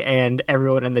me and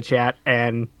everyone in the chat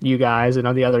and you guys and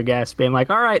all the other guests being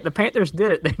like, all right, the Panthers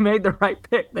did it. They made the right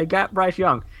pick. They got Bryce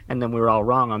Young. And then we were all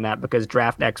wrong on that because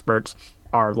draft experts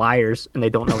are liars and they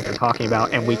don't know what they're talking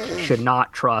about. And we should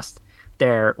not trust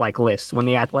their lists. When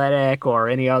The Athletic or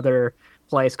any other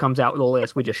place comes out with a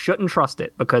list, we just shouldn't trust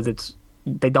it because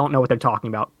they don't know what they're talking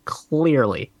about.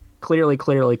 Clearly. To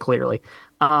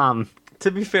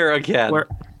be fair, again,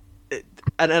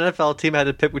 an NFL team had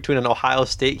to pick between an Ohio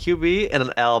State QB and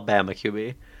an Alabama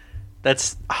QB.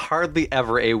 That's hardly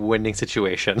ever a winning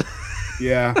situation.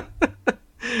 Yeah.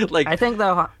 I think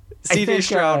though CJ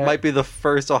Stroud might be the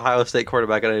first Ohio State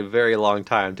quarterback in a very long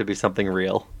time to be something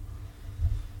real.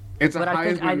 It's a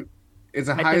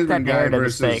Heisman guy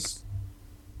versus.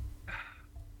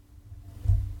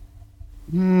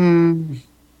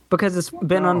 because it's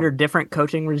been under different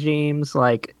coaching regimes.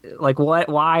 Like what?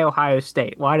 Why Ohio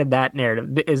State? Why did that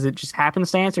narrative? Is it just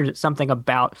happenstance, or is it something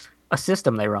about a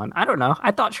system they run? I don't know.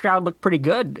 I thought Stroud looked pretty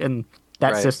good in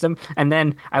that system, and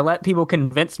then I let people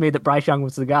convince me that Bryce Young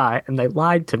was the guy, and they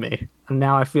lied to me, and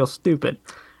now I feel stupid.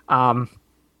 I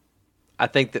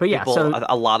think that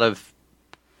a lot of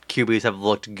QBs have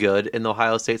looked good in the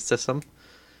Ohio State system.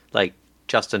 Like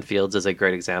Justin Fields is a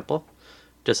great example,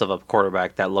 just of a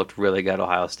quarterback that looked really good at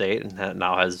Ohio State and that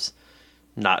now has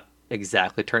not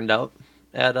exactly turned out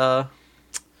at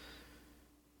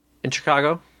in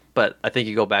Chicago. But I think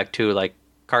you go back to like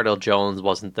Cardale Jones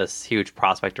wasn't this huge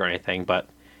prospect or anything, but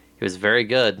he was very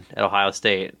good at Ohio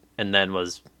State and then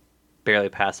was barely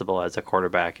passable as a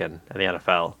quarterback in the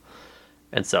NFL.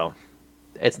 And so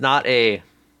it's not a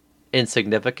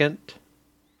insignificant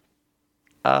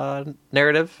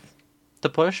narrative to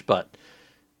push, but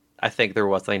I think there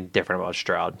was something different about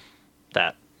Stroud.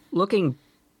 That looking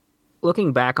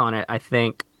back on it, I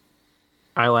think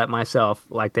I let myself,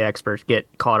 like the experts, get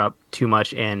caught up too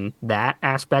much in that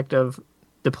aspect of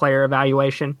the player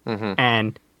evaluation.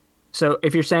 And so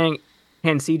if you're saying,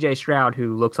 can CJ Stroud,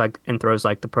 who looks like and throws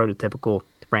like the prototypical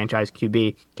franchise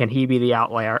QB, can he be the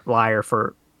outlier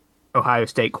for Ohio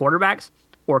State quarterbacks,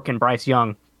 or can Bryce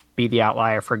Young be the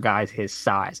outlier for guys his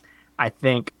size? I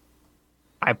think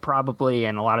I probably,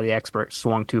 and a lot of the experts,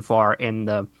 swung too far in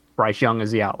the Bryce Young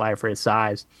is the outlier for his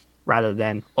size, rather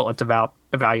than, well, let's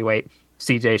evaluate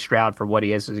CJ Stroud for what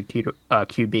he is as a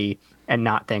QB and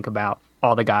not think about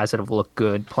all the guys that have looked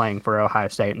good playing for Ohio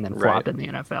State and then flopped in the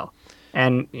NFL.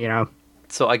 And, you know,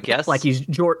 so I guess like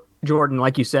Jordan,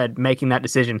 like you said, making that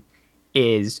decision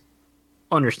is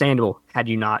understandable had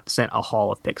you not sent a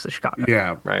haul of picks to Chicago.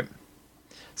 Yeah. Right.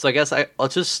 So I guess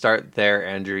let's just start there,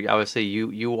 Andrew. Obviously,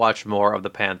 you watch more of the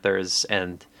Panthers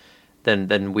and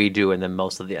than we do, and than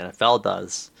most of the NFL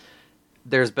does.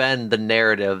 There's been the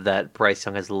narrative that Bryce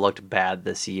Young has looked bad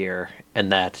this year,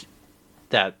 and that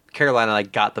Carolina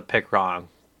got the pick wrong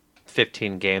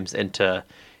 15 games into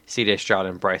CJ Stroud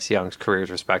and Bryce Young's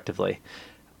careers, respectively.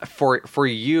 For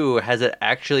you, has it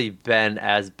actually been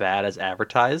as bad as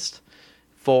advertised?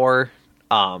 For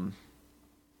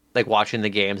watching the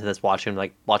games and just watching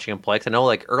him play. Because I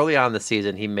know early on in the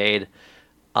season he made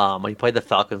when he played the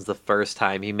Falcons the first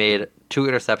time, he made 2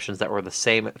 interceptions that were the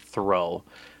same throw.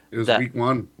 It was week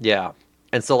 1. Yeah.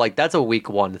 And so that's a week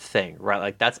 1 thing,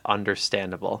 right? That's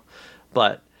understandable.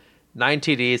 But 9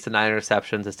 TDs to 9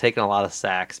 interceptions has taken a lot of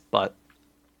sacks, but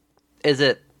has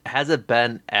it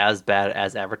been as bad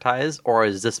as advertised, or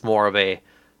is this more of a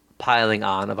piling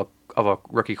on of a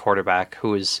rookie quarterback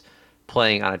who is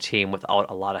playing on a team without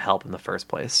a lot of help in the first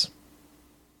place?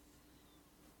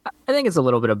 I think it's a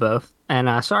little bit of both.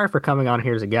 And sorry for coming on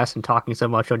here as a guest and talking so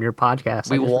much on your podcast.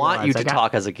 We want you to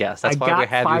talk as a guest. That's why we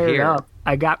have you here.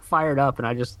 I got fired up and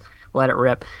I just let it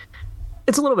rip.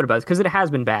 It's a little bit of both because it has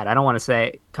been bad. I don't want to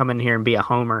say come in here and be a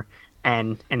homer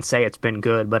and say it's been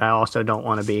good, but I also don't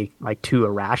want to be too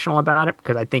irrational about it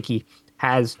because I think he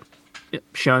has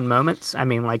shown moments. I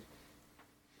mean,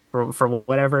 for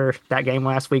whatever that game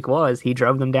last week was, he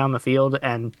drove them down the field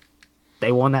and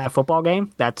they won that football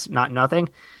game. That's not nothing.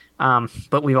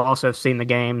 But we've also seen the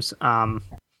games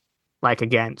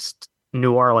against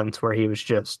New Orleans where he was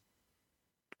just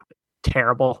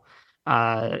terrible.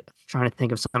 Trying to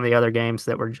think of some of the other games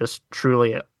that were just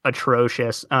truly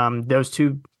atrocious. Those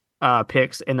 2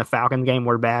 picks in the Falcons game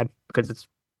were bad because it's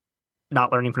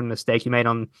not learning from the mistake you made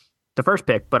on the first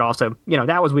pick, but also,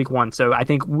 that was week 1. So I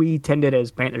think we tended as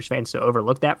Panthers fans to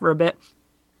overlook that for a bit.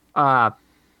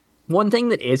 One thing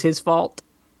that is his fault,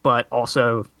 but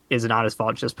also is not his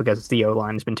fault just because the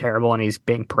O-line has been terrible and he's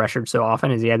being pressured so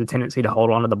often, is he had the tendency to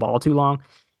hold on to the ball too long.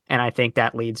 And I think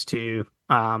that leads to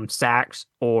sacks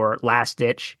or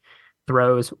last-ditch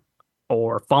throws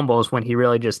or fumbles when he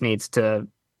really just needs to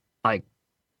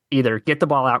either get the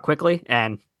ball out quickly,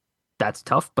 and that's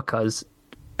tough because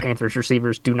Panthers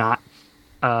receivers do not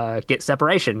get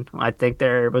separation. I think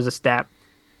there was a stat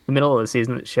in the middle of the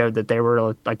season that showed that they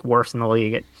were worse in the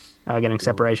league at getting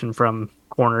separation from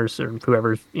corners or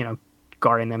whoever's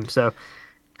guarding them. So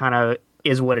kind of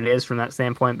is what it is from that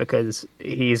standpoint because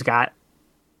he's got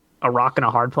a rock and a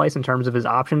hard place in terms of his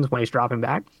options when he's dropping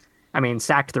back. I mean,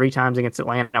 sacked 3 times against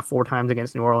Atlanta, 4 times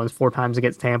against New Orleans, 4 times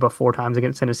against Tampa, 4 times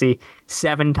against Tennessee,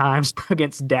 7 times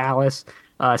against Dallas,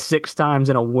 6 times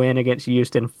in a win against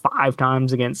Houston, 5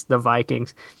 times against the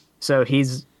Vikings. So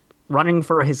he's running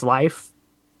for his life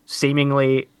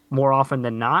seemingly more often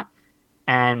than not.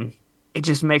 And it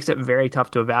just makes it very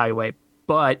tough to evaluate.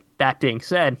 But that being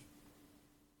said,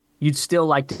 you'd still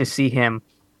like to see him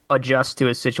adjust to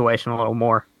his situation a little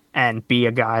more and be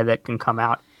a guy that can come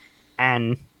out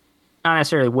and not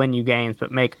necessarily win you games,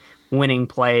 but make winning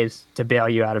plays to bail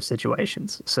you out of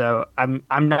situations. So I'm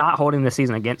not holding the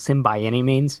season against him by any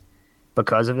means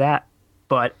because of that,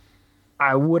 but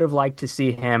I would have liked to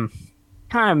see him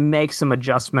kind of make some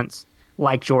adjustments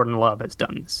like Jordan Love has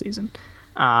done this season.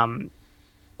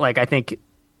 I think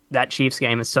that Chiefs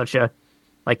game is such a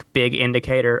big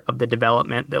indicator of the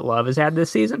development that Love has had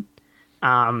this season.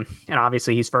 And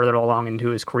obviously he's further along into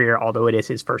his career, although it is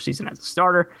his first season as a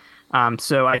starter.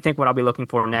 So I think what I'll be looking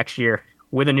for next year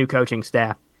with a new coaching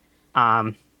staff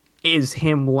is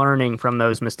him learning from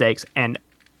those mistakes and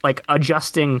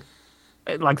adjusting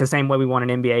the same way we want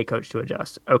an NBA coach to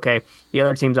adjust. Okay, the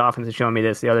other team's offense is showing me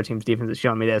this. The other team's defense is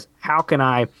showing me this. How can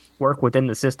I work within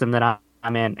the system that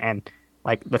I'm in and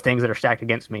the things that are stacked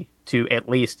against me to at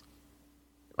least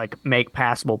make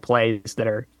passable plays that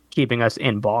are keeping us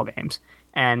in ball games?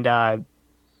 And the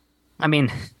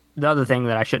other thing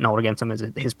that I shouldn't hold against him is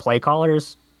his play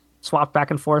callers swapped back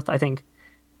and forth. I think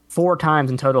 4 times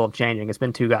in total of changing. It's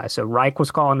been 2 guys. So Reich was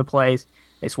calling the plays.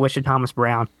 They switched to Thomas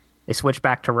Brown. They switched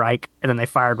back to Reich, and then they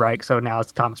fired Reich. So now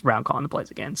it's Thomas Brown calling the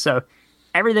plays again. So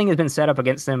everything has been set up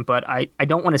against them, but I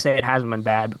don't want to say it hasn't been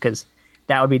bad because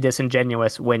that would be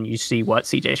disingenuous when you see what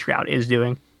CJ Stroud is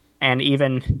doing. And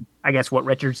even, I guess, what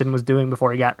Richardson was doing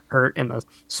before he got hurt in the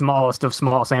smallest of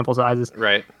small sample sizes.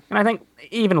 Right. And I think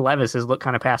even Levis has looked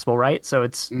kind of passable, right? So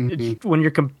it's when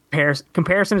your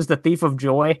comparison is the thief of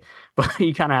joy, but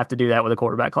you kind of have to do that with a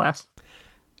quarterback class.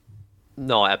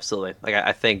 No, absolutely.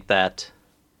 I think that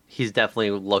he's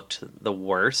definitely looked the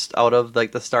worst out of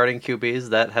the starting QBs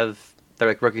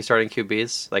they're rookie starting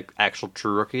QBs, actual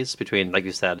true rookies between, like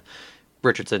you said,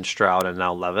 Richardson, Stroud, and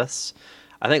now Levis.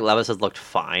 I think Levis has looked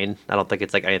fine. I don't think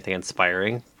it's anything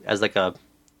inspiring as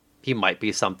he might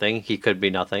be something. He could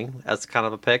be nothing as kind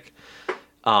of a pick.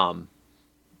 But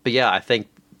yeah, I think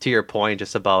to your point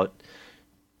just about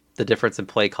the difference in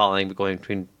play calling going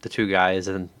between the 2 guys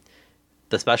and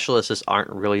the specialists just aren't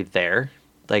really there.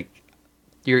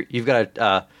 You've got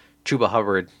a Chuba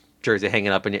Hubbard jersey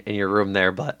hanging up in your room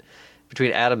there, but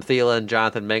between Adam Thielen,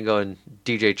 Jonathan Mingo, and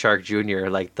DJ Chark Jr.,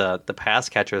 the pass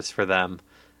catchers for the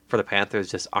Panthers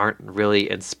just aren't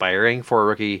really inspiring for a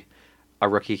rookie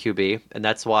QB, and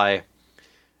that's why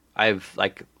I've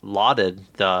lauded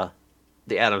the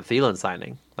Adam Thielen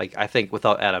signing. I think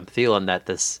without Adam Thielen, that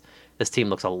this team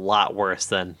looks a lot worse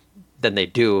than they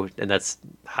do, and it's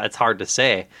hard to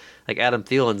say. Adam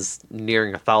Thielen's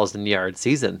nearing 1,000-yard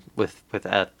season with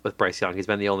Bryce Young. He's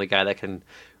been the only guy that can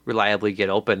reliably get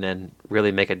open and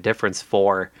really make a difference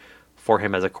for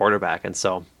him as a quarterback, and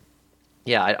so.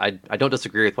 Yeah, I don't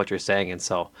disagree with what you're saying, and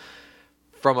so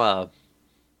from a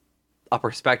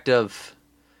perspective,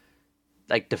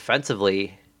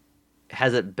 defensively,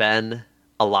 has it been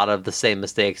a lot of the same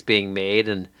mistakes being made?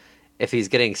 And if he's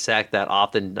getting sacked that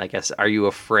often, I guess, are you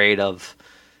afraid of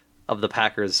the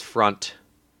Packers front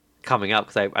coming up?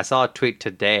 Because I saw a tweet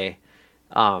today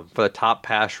for the top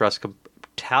pass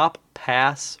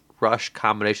rush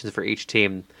combinations for each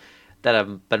team that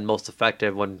have been most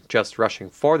effective when just rushing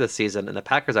for the season, and the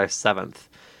Packers are 7th.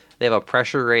 They have a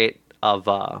pressure rate of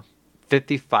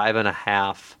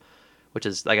 55.5, which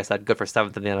is, like I said, good for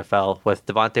 7th in the NFL, with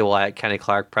Devontae Wyatt, Kenny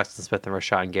Clark, Preston Smith, and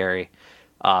Rashawn Gary.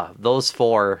 Those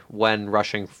 4, when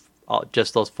rushing,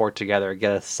 just those 4 together,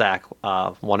 get a sack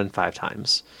 1 in 5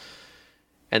 times.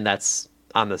 And that's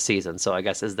on the season. So I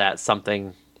guess, is that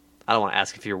something, I don't want to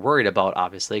ask if you're worried about,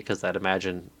 obviously, because I'd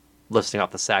imagine listing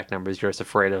off the sack numbers, you're just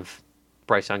afraid of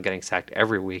Bryce Young getting sacked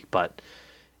every week, but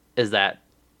is that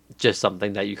just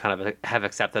something that you kind of have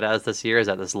accepted as this year? Is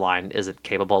that this line isn't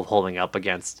capable of holding up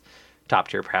against top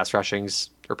tier pass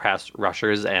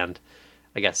rushers and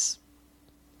I guess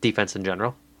defense in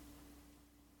general?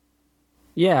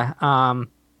 Yeah,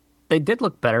 they did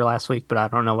look better last week, but I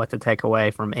don't know what to take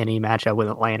away from any matchup with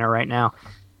Atlanta right now.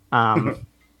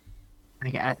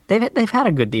 They've had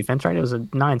a good defense, right? It was a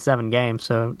 9-7 game,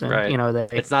 so right.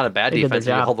 It's not a bad defense.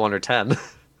 You hold 1 or 10.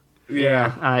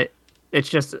 Yeah, it's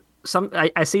just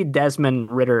I see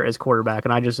Desmond Ridder as quarterback,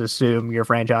 and I just assume your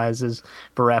franchise is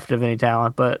bereft of any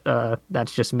talent. But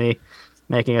that's just me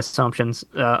making assumptions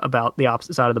about the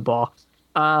opposite side of the ball.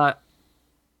 The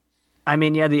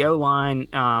O-line,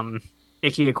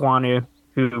 Ike Ekwonu,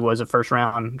 who was a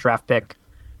first-round draft pick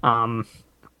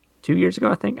 2 years ago,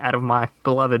 I think, out of my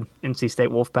beloved NC State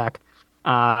Wolfpack,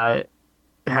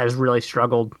 has really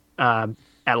struggled at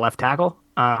left tackle.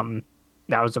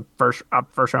 That was a first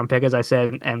round pick, as I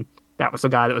said, and that was the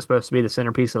guy that was supposed to be the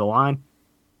centerpiece of the line.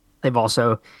 They've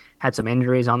also had some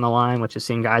injuries on the line, which has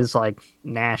seen guys like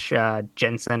Nash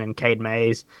Jensen and Cade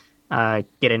Mays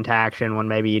get into action when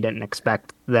maybe you didn't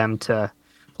expect them to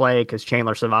play because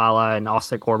Chandler Savala and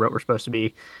Austin Corbett were supposed to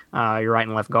be your right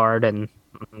and left guard, and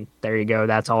there you go.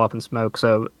 That's all up in smoke.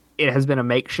 So it has been a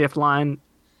makeshift line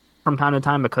from time to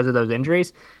time because of those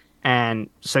injuries. And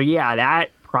so, yeah,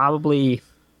 that probably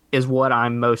is what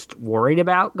I'm most worried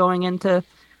about going into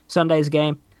Sunday's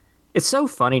game. It's so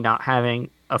funny not having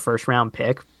a first round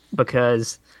pick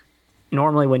because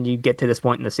normally when you get to this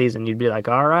point in the season, you'd be like,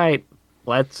 all right,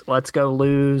 let's go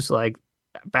lose, like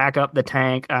back up the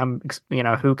tank.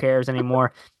 Who cares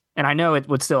anymore? And I know it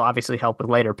would still obviously help with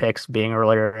later picks being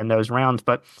earlier in those rounds,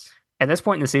 but at this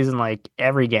point in the season, like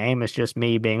every game is just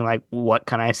me being like, what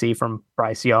can I see from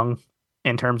Bryce Young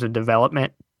in terms of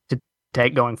development to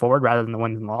take going forward rather than the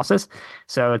wins and losses.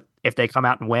 So if they come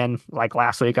out and win like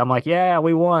last week, I'm like, yeah,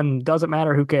 we won. Doesn't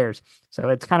matter. Who cares? So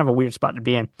it's kind of a weird spot to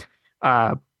be in.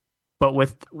 But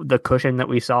with the cushion that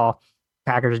we saw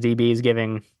Packers DBs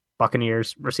giving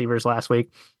Buccaneers receivers last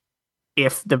week,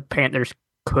 if the Panthers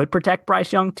could protect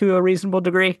Bryce Young to a reasonable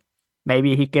degree,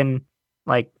 maybe he can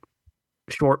like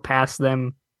short pass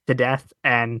them to death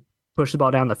and push the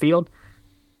ball down the field.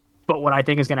 But what I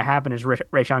think is going to happen is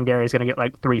Rashawn Gary is going to get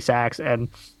like 3 sacks and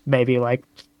maybe like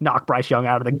knock Bryce Young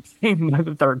out of the game in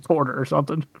the third quarter or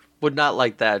something. Would not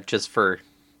like that just for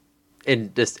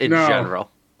in general.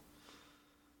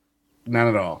 Not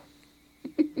at all.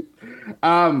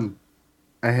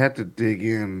 I had to dig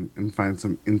in and find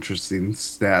some interesting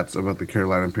stats about the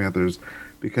Carolina Panthers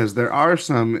because there are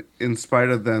some, in spite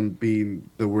of them being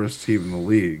the worst team in the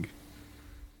league.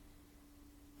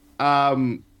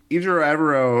 Ejiro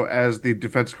Evero as the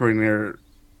defense coordinator,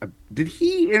 did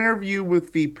he interview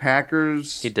with the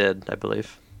Packers? He did, I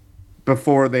believe.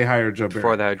 Before they hired Joe Barry.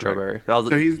 Before they hired Joe Barry. So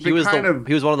he was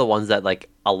one of the ones that like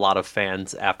a lot of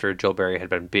fans after Joe Barry had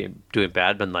been doing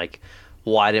bad been like,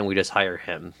 why didn't we just hire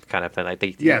him? Kind of thing. I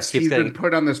think he's been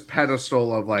put on this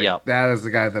pedestal of like that is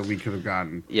the guy that we could have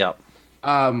gotten. Yep.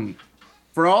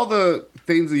 For all the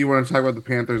things that you want to talk about the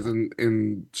Panthers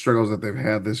and struggles that they've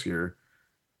had this year,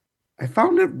 I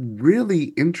found it really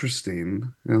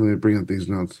interesting. Let me bring up these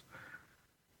notes.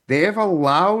 They have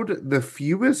allowed the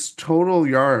fewest total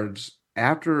yards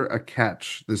after a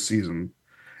catch this season,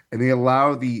 and they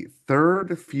allow the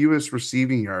third fewest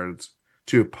receiving yards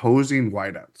to opposing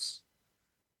wideouts.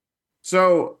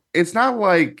 So it's not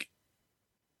like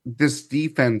this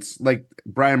defense, like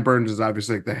Brian Burns is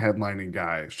obviously like the headlining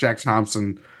guy. Shaq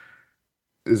Thompson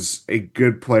is a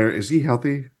good player. Is he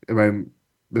healthy? Am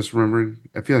I misremembering?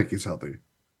 I feel like he's healthy.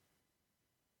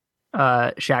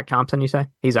 Shaq Thompson, you say?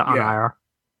 He's on IR.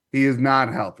 He is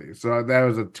not healthy. So that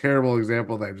was a terrible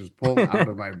example that I just pulled out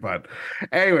of my butt.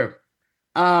 Anyway,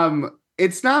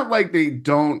 it's not like they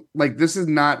don't like this is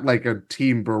not like a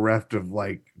team bereft of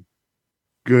like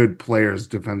good players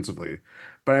defensively.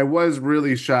 But I was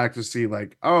really shocked to see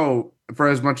like, oh, for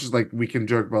as much as like we can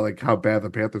joke about like how bad the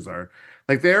Panthers are,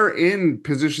 like they're in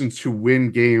positions to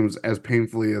win games as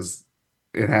painfully as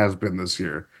it has been this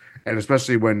year. And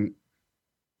especially when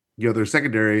their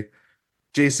secondary,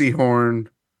 JC Horn,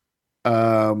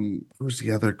 who's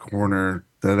the other corner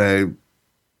that I'm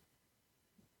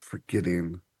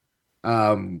forgetting?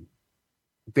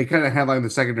 They kind of headline the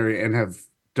secondary and have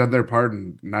done their part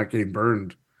in not getting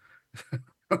burned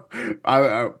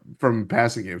from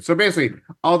passing games. So basically,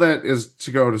 all that is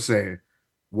to go to say,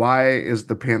 why is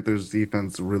the Panthers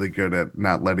defense really good at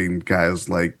not letting guys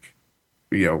like,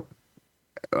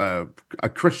 a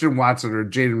Christian Watson or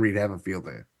Jaden Reed have a field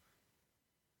day?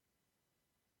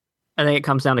 I think it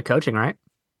comes down to coaching, right?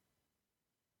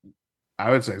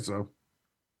 I would say so.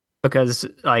 Because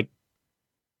like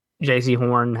JC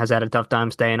Horn has had a tough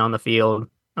time staying on the field.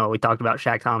 Oh, we talked about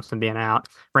Shaq Thompson being out.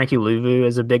 Frankie Louvu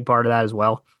is a big part of that as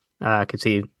well. Because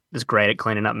he is great at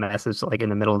cleaning up messes like in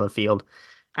the middle of the field.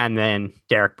 And then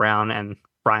Derek Brown and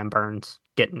Brian Burns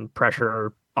getting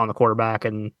pressure on the quarterback.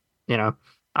 And,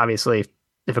 obviously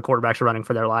if a quarterback's running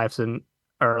for their life and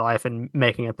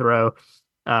making a throw,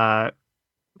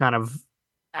 kind of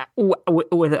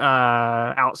with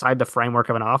outside the framework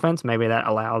of an offense, maybe that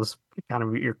allows kind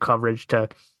of your coverage to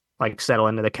like settle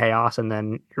into the chaos, and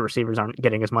then your receivers aren't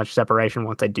getting as much separation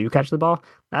once they do catch the ball.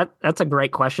 That's a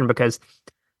great question because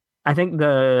I think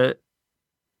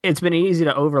it's been easy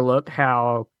to overlook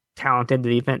how talented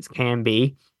the defense can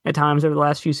be at times over the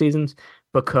last few seasons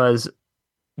because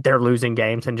they're losing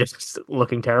games and just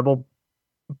looking terrible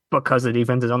because the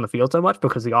defense is on the field so much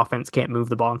because the offense can't move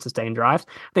the ball and sustain drives.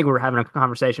 I think we were having a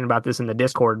conversation about this in the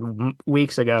Discord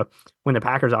weeks ago when the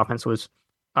Packers offense was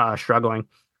struggling,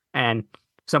 and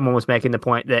someone was making the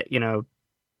point that,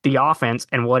 the offense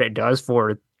and what it does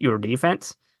for your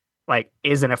defense, like,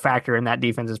 isn't a factor in that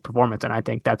defense's performance. And I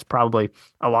think that's probably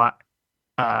a lot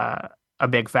a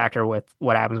big factor with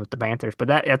what happens with the Panthers. But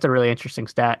that's a really interesting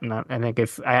stat, and I think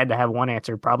if I had to have one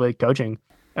answer, probably coaching.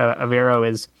 Avero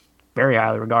is very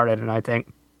highly regarded, and I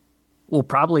think will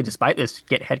probably, despite this,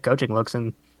 get head coaching looks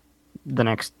in the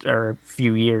next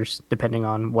few years, depending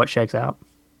on what shakes out.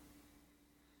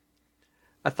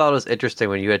 I thought it was interesting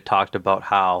when you had talked about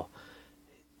how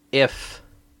if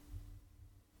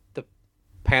the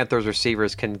Panthers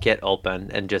receivers can get open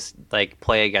and just like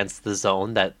play against the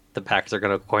zone that the Packers are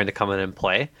going to come in and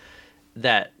play,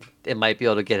 that it might be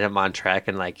able to get him on track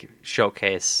and like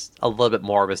showcase a little bit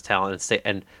more of his talent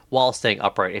and while staying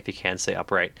upright, if he can stay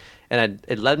upright. And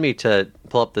it led me to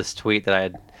pull up this tweet that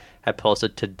I had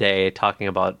posted today talking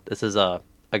about, this is a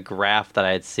graph that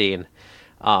I had seen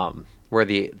where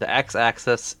the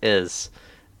x-axis is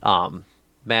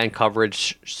man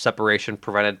coverage separation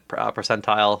prevented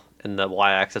percentile, and the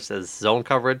y-axis is zone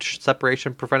coverage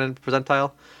separation prevented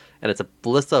percentile. And it's a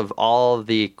list of all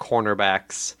the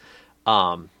cornerbacks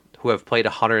who have played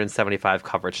 175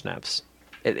 coverage snaps.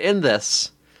 And in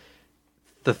this,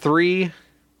 the three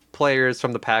players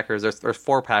from the Packers, there's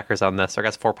four Packers on this, or I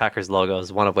guess four Packers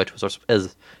logos, one of which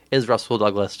is Russell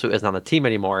Douglas, who isn't on the team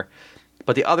anymore.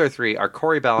 But the other three are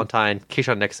Corey Ballantyne,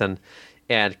 Keyshawn Nixon,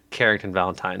 and Carrington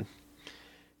Valentine.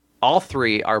 All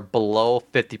three are below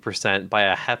 50% by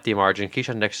a hefty margin.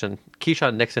 Keyshawn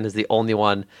Nixon is the only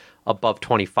one above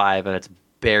 25, and it's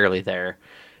barely there.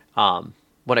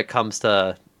 When it comes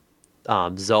to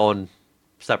zone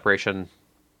separation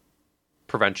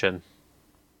prevention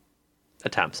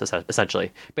attempts,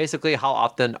 essentially. Basically, how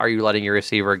often are you letting your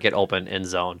receiver get open in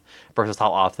zone versus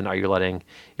how often are you letting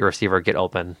your receiver get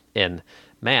open in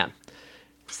man?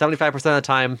 75% of the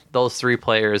time, those three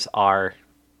players are,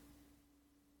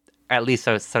 at least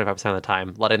 75% of the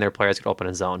time, letting their players get open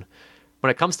in zone.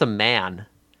 When it comes to man,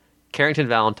 Carrington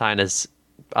Valentine is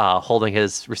holding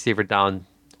his receiver down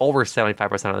over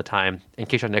 75% of the time, and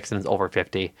Keyshawn Nixon is over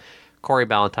 50. Corey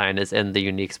Ballantyne is in the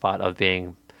unique spot of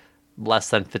being less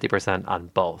than 50% on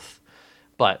both.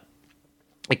 But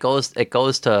it goes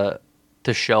to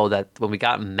show that when we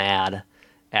got mad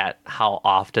at how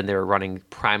often they were running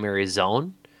primary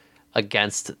zone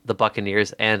against the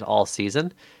Buccaneers and all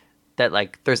season, that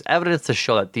like there's evidence to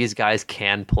show that these guys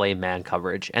can play man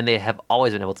coverage, and they have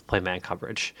always been able to play man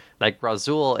coverage. Like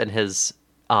Rasul in his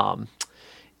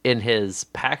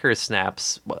Packers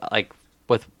snaps, like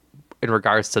in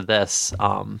regards to this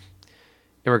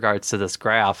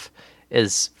graph,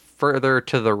 is further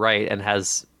to the right and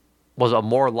was a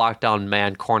more lockdown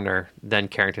man corner than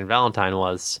Carrington Valentine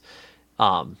was,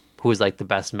 who is like the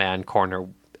best man corner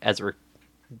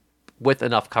with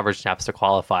enough coverage snaps to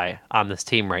qualify on this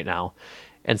team right now.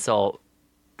 And so,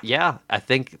 yeah, I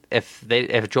think if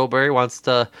Joe Barry wants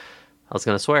to, I was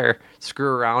going to swear, screw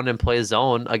around and play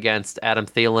zone against Adam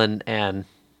Thielen and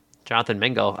Jonathan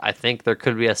Mingo, I think there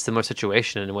could be a similar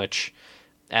situation in which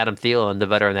Adam Thielen, the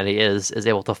veteran that he is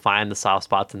able to find the soft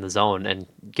spots in the zone and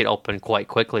get open quite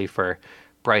quickly for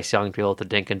Bryce Young to be able to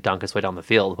dink and dunk his way down the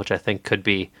field, which I think could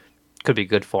be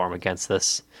good for him against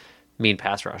this mean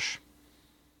pass rush.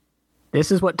 This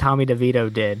is what Tommy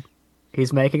DeVito did.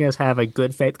 He's making us have a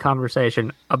good faith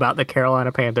conversation about the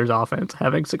Carolina Panthers offense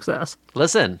having success.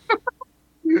 Listen,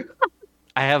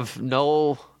 I have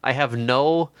no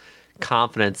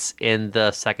confidence in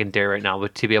the secondary right now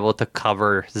to be able to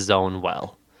cover zone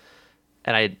well.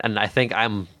 And I think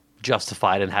I'm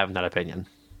justified in having that opinion.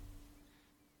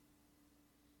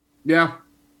 Yeah.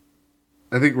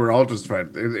 I think we're all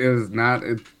justified. It is not,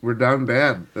 we're down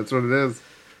bad. That's what it is.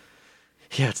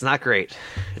 Yeah, it's not great.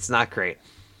 It's not great.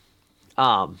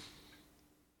 For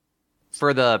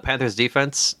the Panthers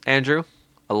defense, Andrew,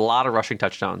 a lot of rushing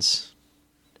touchdowns.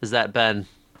 Has that been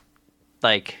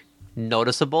like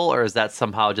noticeable, or is that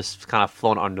somehow just kind of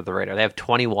flown under the radar? They have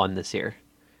 21 this year.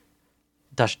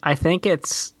 I think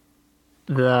it's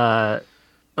like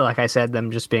I said,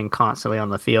 them just being constantly on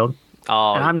the field.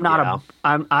 Oh, and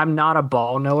I'm not a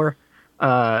ball knower.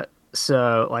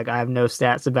 So like I have no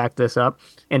stats to back this up.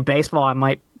 In baseball, I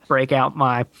might break out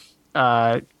my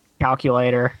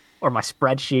calculator or my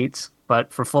spreadsheets,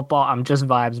 but for football, I'm just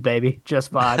vibes, baby,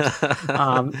 just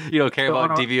vibes. You don't care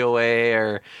about DVOA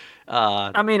or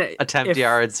attempt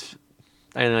yards,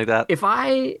 anything like that. If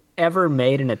I ever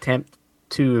made an attempt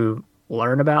to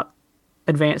learn about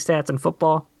advanced stats in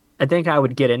football, I think I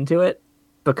would get into it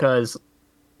because,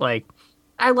 like,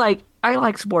 I like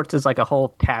sports as like a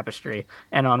whole tapestry,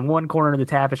 and on one corner of the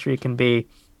tapestry can be,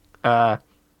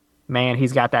 man,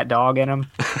 he's got that dog in him,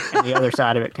 and the other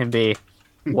side of it can be,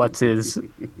 what's his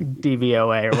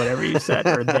DVOA or whatever you said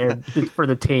for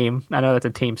the team. I know it's a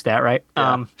team stat, right?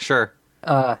 Yeah, sure.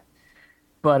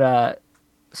 But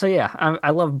So yeah,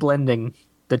 I love blending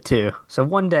the two. So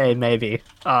one day maybe,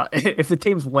 if the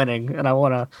team's winning, and I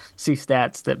want to see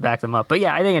stats that back them up. But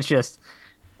yeah, I think it's just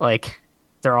like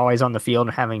they're always on the field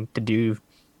and having to do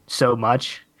so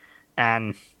much,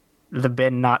 and the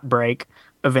bend not break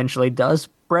eventually does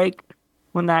break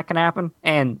when that can happen.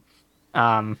 And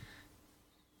um,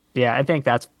 yeah, I think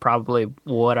that's probably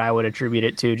what I would attribute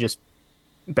it to, just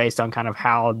based on kind of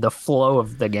how the flow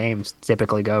of the games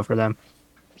typically go for them.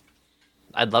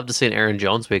 I'd love to see an Aaron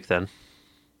Jones week then,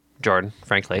 Jordan,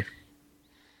 frankly.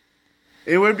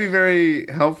 It would be very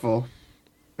helpful.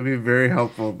 It'd be very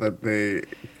helpful that they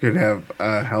could have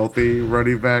a healthy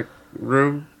running back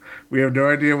room. We have no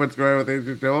idea what's going on with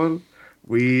Andrew Dillon.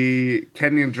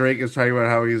 Kenyon Drake is talking about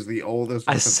how he's the oldest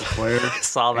offensive player. I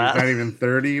saw that. He's not even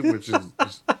 30, which is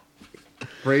just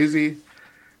crazy.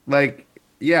 Like,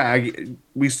 yeah,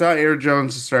 we saw Aaron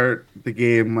Jones start the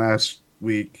game last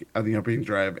week on the opening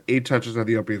drive. 8 touches on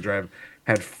the opening drive.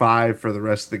 Had 5 for the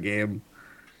rest of the game.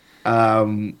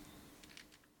 And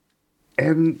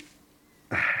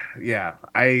yeah,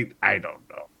 I don't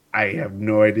know. I have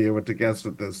no idea what to guess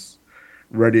with this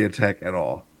ready attack at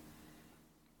all.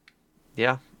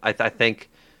 Yeah, I think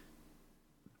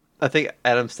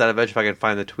Adam Stenavich, if I can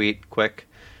find the tweet quick,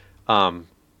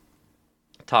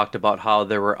 talked about how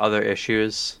there were other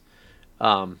issues.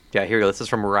 Yeah, here we go. This is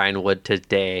from Ryan Wood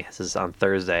today. This is on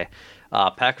Thursday.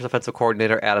 Packers offensive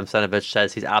coordinator Adam Stenavich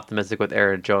says he's optimistic with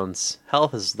Aaron Jones'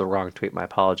 health. This is the wrong tweet, my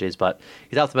apologies, but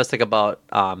he's optimistic about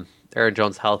Aaron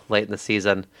Jones' health late in the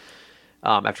season.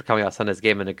 After coming out Sunday's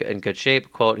game in good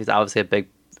shape, quote, he's obviously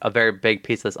a very big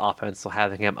piece of this offense, so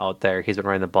having him out there, he's been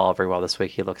running the ball very well this week.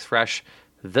 He looks fresh.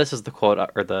 This is the quote,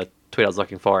 or the tweet I was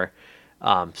looking for.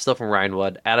 Still from Ryan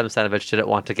Wood. Adam Stenavich didn't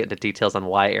want to get into details on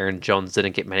why Aaron Jones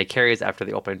didn't get many carries after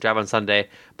the opening drive on Sunday,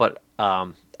 but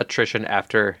attrition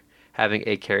after having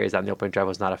 8 carries on the opening drive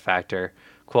was not a factor.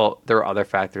 Quote, there were other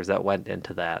factors that went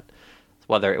into that.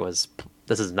 Whether it was,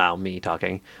 this is now me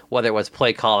talking, whether it was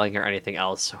play calling or anything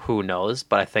else, who knows?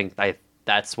 But I think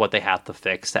that's what they have to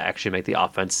fix to actually make the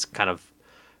offense kind of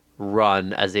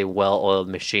run as a well-oiled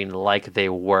machine like they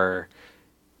were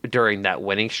during that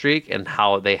winning streak, and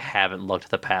how they haven't looked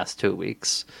the past 2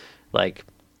 weeks. Like,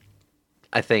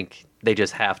 I think they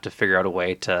just have to figure out a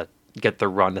way to get the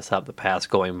run to stop the pass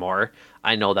going more.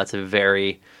 I know that's a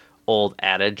very old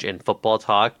adage in football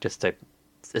talk, just to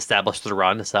establish the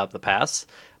run to stop the pass.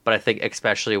 But I think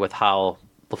especially with how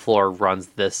LaFleur runs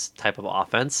this type of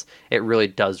offense, it really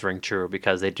does ring true,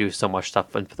 because they do so much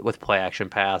stuff with play action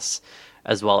pass,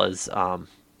 as well as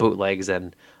bootlegs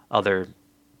and other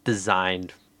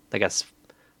designed, I guess,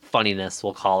 funniness,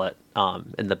 we'll call it,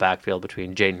 in the backfield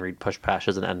between Jaden Reed push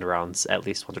passes and end arounds at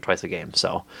least once or twice a game.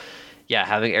 So, yeah,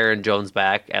 having Aaron Jones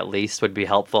back at least would be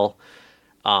helpful.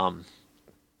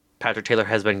 Patrick Taylor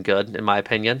has been good, in my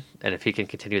opinion, and if he can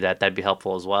continue that, that'd be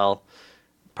helpful as well.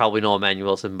 Probably no Emmanuel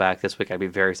Wilson back this week. I'd be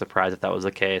very surprised if that was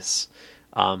the case.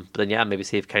 But then, yeah, maybe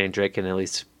see if Kenyon Drake can at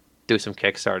least do some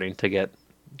kickstarting to get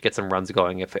some runs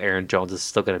going if Aaron Jones is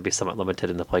still going to be somewhat limited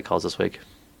in the play calls this week.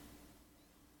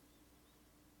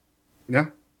 Yeah.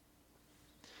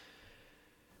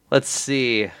 Let's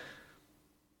see.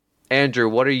 Andrew,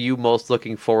 what are you most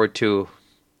looking forward to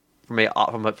from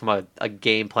a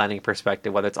game planning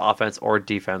perspective, whether it's offense or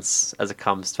defense, when it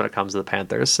comes to the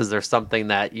Panthers? Is there something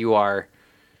that you are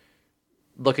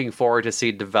looking forward to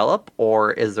see develop,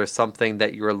 or is there something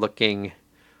that you are looking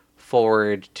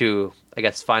forward to, I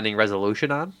guess, finding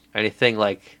resolution on? Anything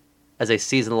like as a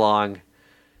season long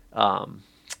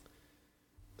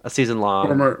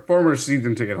former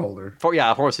season ticket holder.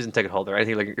 Former season ticket holder.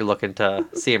 Anything like you're looking to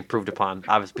see improved upon?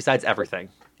 Obviously, besides everything.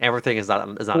 Everything is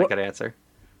not a good answer.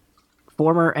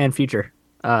 Former and future,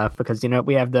 because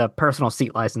we have the personal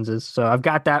seat licenses, so I've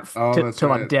got that till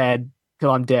right.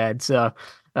 I'm dead. So,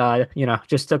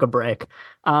 just took a break.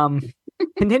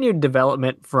 Continued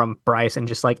development from Bryce, and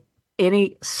just like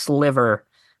any sliver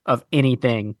of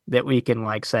anything that we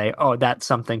can say, oh, that's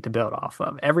something to build off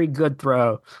of. Every good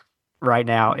throw right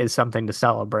now is something to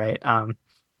celebrate.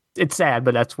 It's sad,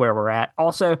 but that's where we're at.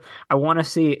 Also, I want to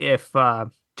see if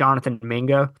Jonathan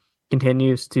Mingo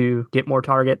continues to get more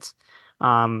targets.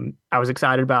 I was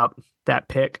excited about that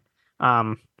pick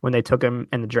when they took him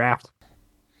in the draft.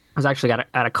 I was actually at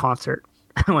a concert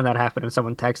when that happened, and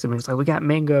someone texted me. It's like, we got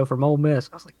Mingo from Ole Miss.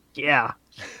 I was like, yeah,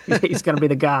 he's going to be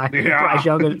the guy. Yeah.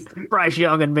 Bryce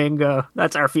Young and Mingo.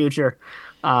 That's our future.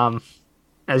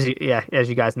 As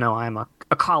you guys know, I'm a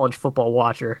college football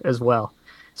watcher as well.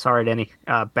 Sorry to any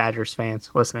Badgers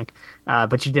fans listening,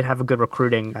 but you did have a good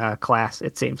recruiting class,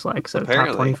 it seems like. So apparently.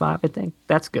 Top 25, I think.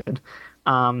 That's good.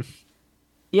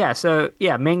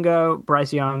 Mingo,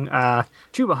 Bryce Young,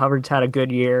 Chuba Hubbard's had a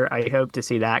good year. I hope to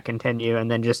see that continue, and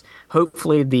then just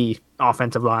hopefully the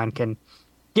offensive line can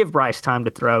give Bryce time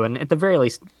to throw, and at the very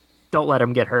least, don't let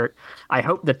him get hurt. I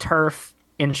hope the turf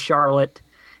in Charlotte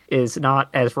is not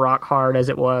as rock hard as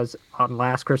it was on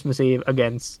last Christmas Eve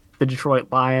against the Detroit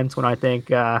Lions, when I think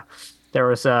there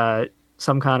was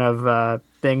some kind of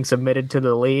thing submitted to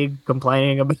the league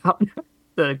complaining about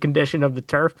the condition of the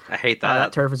turf. I hate that.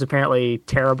 That turf is apparently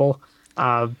terrible.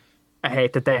 I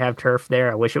hate that they have turf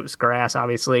there. I wish it was grass,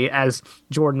 obviously. As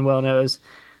Jordan well knows,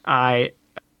 I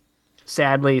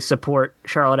sadly support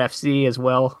Charlotte FC as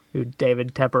well, who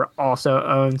David Tepper also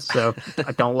owns. So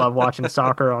I don't love watching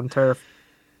soccer on turf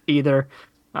either.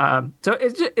 So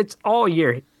it's all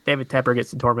year David Tepper gets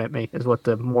to torment me, is what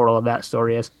the moral of that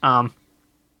story is.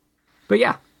 But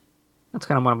yeah, that's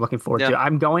kind of what I'm looking forward to.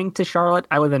 I'm going to Charlotte.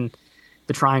 I live in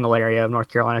the Triangle area of North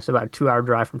Carolina. It's about a 2-hour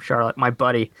drive from Charlotte. My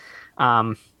buddy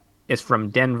is from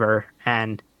Denver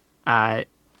and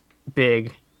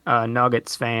big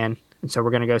Nuggets fan. And so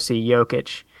we're going to go see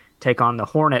Jokic take on the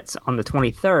Hornets on the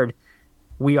 23rd.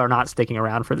 We are not sticking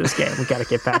around for this game. We got to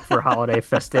get back for holiday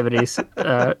festivities.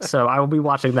 So I will be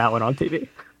watching that one on TV.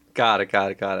 Got it.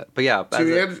 But yeah, go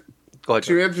ahead.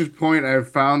 To Andrew's point, I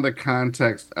found the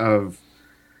context of.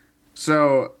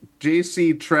 So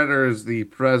J.C. Treader is the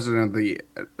president of the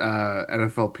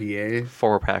NFLPA.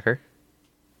 Former Packer.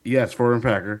 Yes, former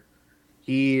Packer.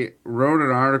 He wrote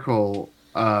an article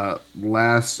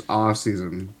last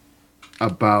offseason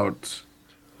about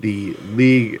the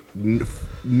league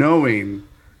knowing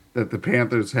that the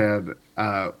Panthers had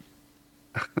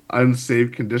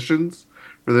unsafe conditions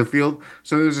for the field.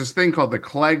 So there's this thing called the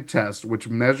Clegg test, which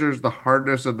measures the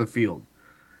hardness of the field.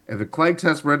 If the Clegg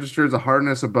test registers a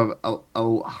hardness above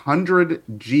 100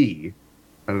 G,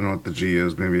 I don't know what the G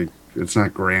is. Maybe it's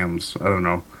not grams. I don't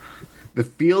know. The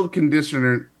field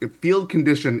condition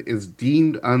is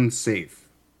deemed unsafe.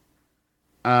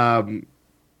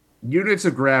 Units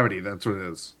of gravity, that's what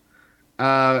it is.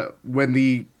 When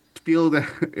the field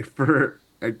for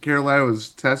Carolina was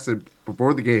tested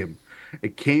before the game,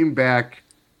 it came back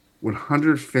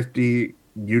 150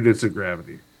 units of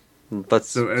gravity. That's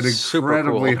so an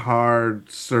incredibly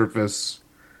hard surface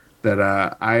that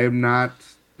I am not.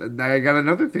 I got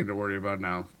another thing to worry about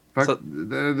now.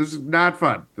 This is not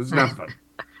fun.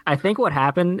 I think what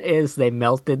happened is they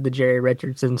melted the Jerry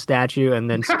Richardson statue and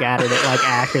then scattered it like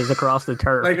ashes across the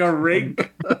turf, like a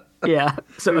rink. Yeah,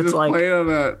 so it's like playing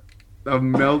on a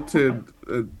melted.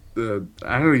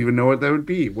 I don't even know what that would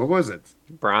be. What was it?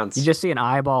 Bronze. You just see an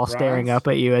eyeball staring up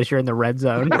at you as you're in the red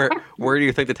zone. Where do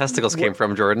you think the testicles came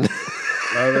from, Jordan?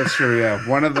 Oh, that's true. Yeah,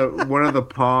 one of the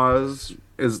paws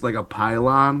is like a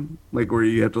pylon, like where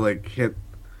you have to like hit,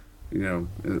 get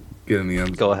in the end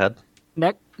zone. Go ahead.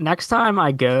 Next time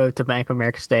I go to Bank of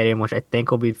America Stadium, which I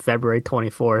think will be February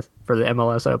 24th for the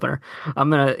MLS opener, I'm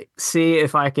gonna see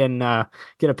if I can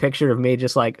get a picture of me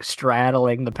just like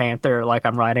straddling the Panther like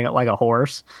I'm riding it like a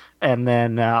horse, and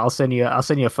then I'll send you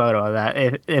a photo of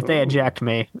that. If they eject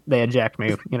me, they eject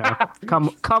me.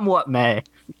 Come what may.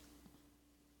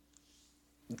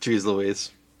 Jeez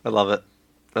Louise, I love it.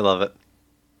 All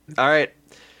right,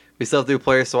 we still have to do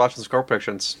players to watch the score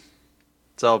predictions.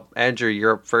 So Andrew,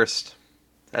 you're up first.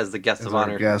 As the guest of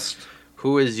honor,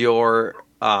 who is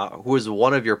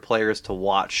one of your players to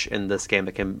watch in this game?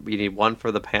 You need one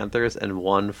for the Panthers and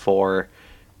one for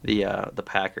the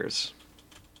Packers.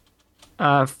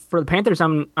 For the Panthers,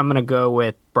 I'm gonna go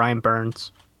with Brian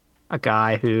Burns, a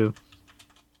guy who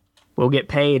will get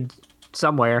paid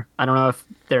somewhere. I don't know if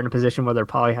they're in a position where they'll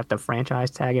probably have to franchise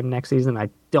tag him next season. I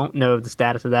don't know the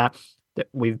status of that.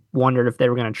 We've wondered if they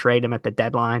were going to trade him at the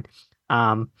deadline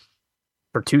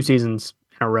for 2 seasons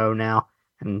in a row now,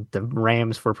 and the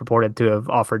Rams were purported to have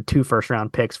offered 2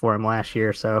 first-round picks for him last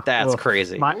year. So that's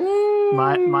crazy. Might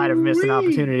have missed an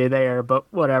opportunity there,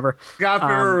 but whatever. Scott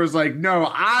Farrer was like, "No,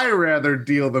 I rather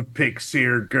deal the picks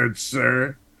here, good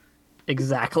sir."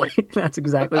 Exactly. That's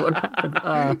exactly what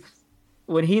happened.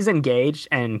 When he's engaged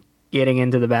and getting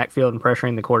into the backfield and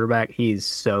pressuring the quarterback, he's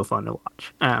so fun to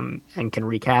watch. And can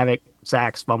wreak havoc,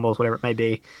 sacks, fumbles, whatever it may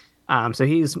be. So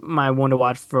he's my one to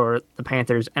watch for the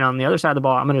Panthers. And on the other side of the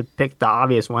ball, I'm going to pick the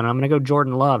obvious one. I'm going to go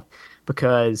Jordan Love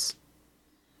because,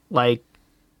 I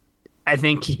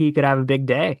think he could have a big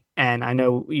day. And I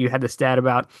know you had the stat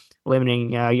about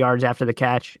limiting yards after the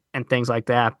catch and things like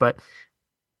that. But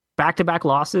back-to-back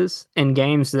losses in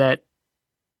games that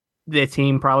the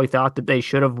team probably thought that they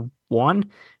should have won.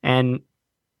 And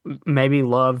maybe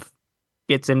Love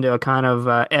gets into a kind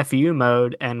of FU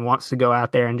mode and wants to go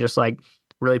out there and just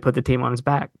really put the team on his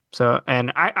back. So,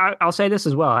 and I'll say this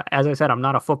as well. As I said, I'm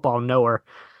not a football knower,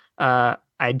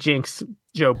 I jinxed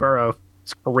Joe Burrow's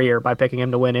career by picking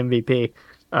him to win MVP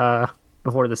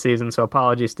before the season, so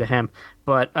apologies to him.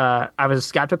 But I was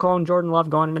skeptical on Jordan Love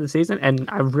going into the season, and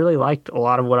I really liked a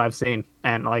lot of what I've seen.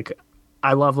 And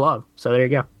I love Love, so there you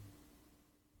go.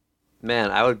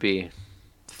 Man, I would be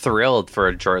thrilled for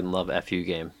a Jordan Love FU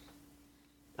game.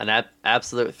 An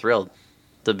absolute thrilled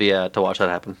to be to watch that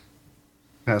happen.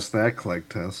 Pass that click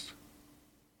test.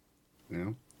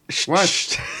 Yeah.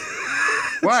 What?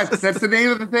 What? That's the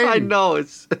name of the thing. I know.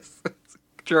 It's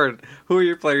Jordan. Who are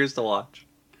your players to watch?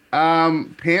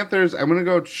 Panthers. I'm gonna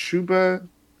go Chuba.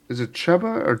 Is it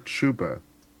Chuba or Chuba?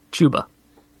 Chuba.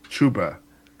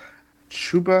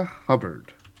 Chuba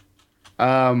Hubbard.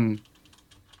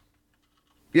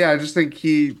 Yeah, I just think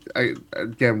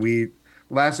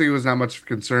last week was not much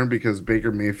concern because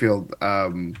Baker Mayfield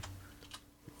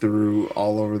threw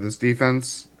all over this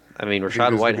defense. I mean,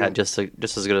 Rachaad White had just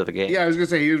as good of a game. Yeah, I was gonna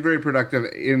say he was very productive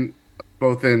in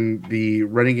both in the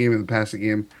running game and the passing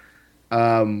game.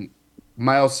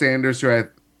 Miles Sanders, who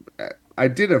I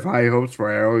did have high hopes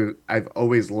for. I've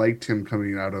always liked him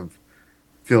coming out of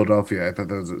Philadelphia. I thought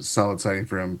that was a solid signing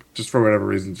for him. Just for whatever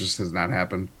reason, just has not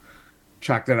happened.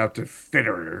 Chalk that up to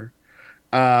Fitterer.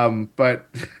 But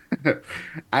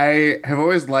I have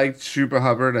always liked Chuba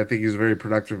Hubbard. I think he's a very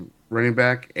productive running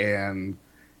back, and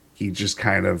he just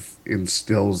kind of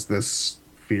instills this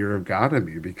fear of God in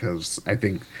me because I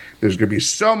think there's going to be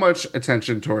so much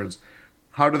attention towards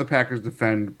how do the Packers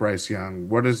defend Bryce Young?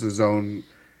 What is the zone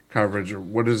coverage, or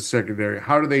what is the secondary?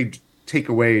 How do they take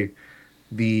away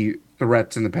the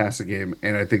threats in the passing game?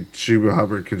 And I think Chuba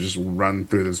Hubbard could just run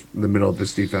through the middle of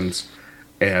this defense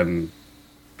and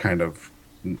kind of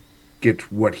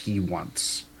get what he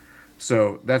wants.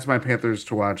 So that's my Panthers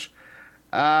to watch.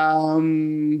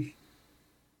 I'm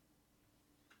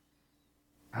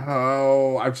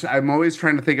always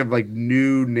trying to think of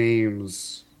new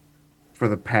names for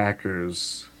the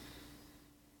Packers.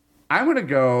 I'm gonna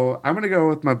go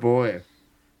with my boy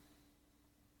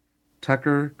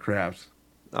Tucker Kraft.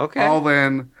 Okay. All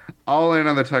in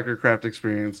on the Tucker Kraft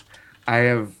experience. I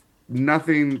have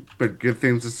nothing but good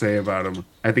things to say about him.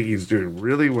 I think he's doing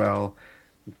really well.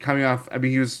 Coming off,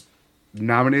 he was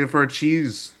nominated for a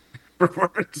cheese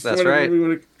performance. That's right.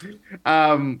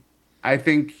 I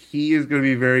think he is going to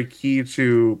be very key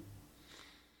to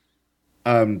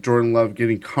Jordan Love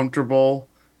getting comfortable,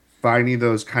 finding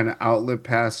those kind of outlet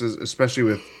passes, especially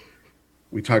with,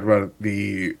 we talked about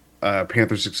the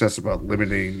Panthers' success about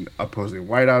limiting opposing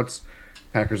wideouts.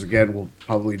 Packers, again, will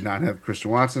probably not have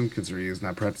Christian Watson, considering he has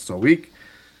not practiced all week.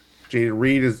 Jaden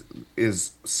Reed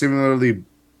is similarly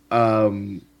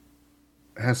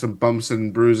has some bumps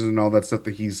and bruises and all that stuff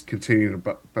that he's continuing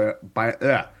to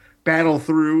battle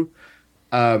through,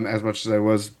 as much as I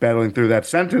was battling through that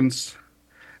sentence.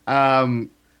 I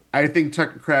think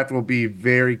Tucker Kraft will be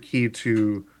very key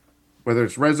to whether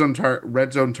it's red zone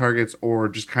targets or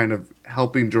just kind of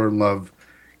helping Jordan Love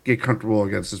get comfortable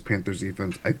against this Panthers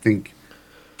defense. I think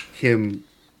him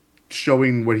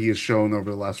showing what he has shown over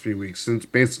the last few weeks, since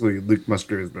basically Luke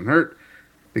Musgrave has been hurt,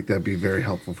 I think that'd be very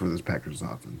helpful for this Packers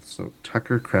offense. So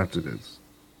Tucker Kraft it is.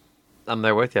 I'm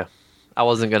there with you. I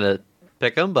wasn't gonna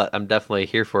pick him, but I'm definitely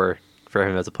here for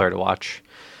him as a player to watch.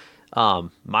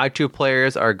 My two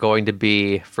players are going to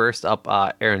be first up,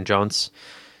 Aaron Jones,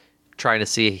 trying to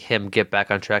see him get back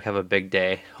on track, have a big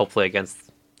day, hopefully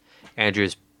against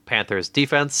Andrew's Panthers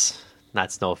defense.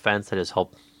 That's no offense. I just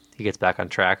hope he gets back on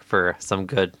track for some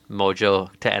good mojo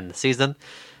to end the season.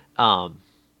 And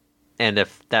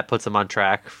if that puts him on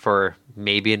track for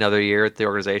maybe another year at the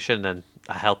organization and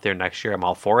a healthier next year, I'm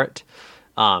all for it.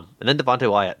 And then Devontae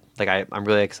Wyatt. I'm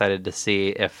really excited to see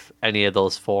if any of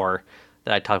those four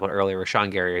that I talked about earlier,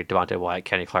 Rashawn Gary, Devontae Wyatt,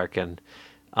 Kenny Clark, and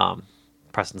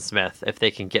Preston Smith, if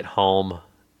they can get home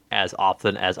as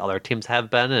often as other teams have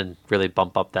been and really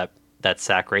bump up that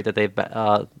sack rate that they've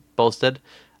boasted,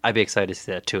 I'd be excited to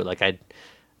see that too.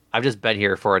 I've just been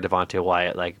here for a Devontae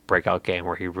Wyatt breakout game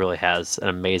where he really has an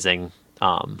amazing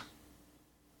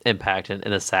impact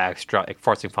in the sacks,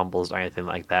 forcing fumbles or anything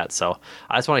like that. So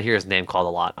I just want to hear his name called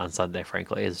a lot on Sunday.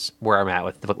 Frankly, is where I'm at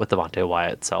with Devontae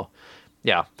Wyatt. So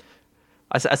yeah,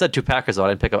 I said two Packers though.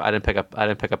 I didn't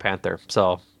pick a Panther.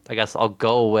 So I guess I'll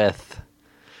go with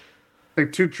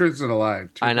two truths and a lie.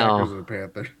 Two I know. Packers and a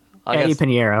Panther. Eddie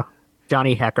Pinheiro,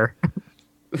 Johnny Hecker.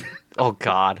 Oh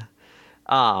God.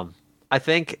 I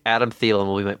think Adam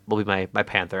Thielen will be my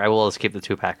Panther. I will just keep the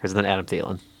two Packers and then Adam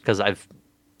Thielen because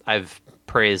I've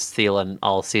praised Thielen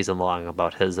all season long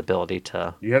about his ability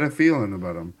to. You had a feeling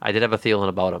about him. I did have a feeling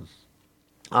about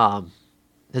him.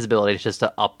 His ability just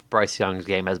to up Bryce Young's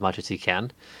game as much as he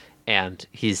can, and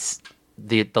he's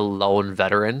the lone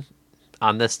veteran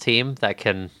on this team that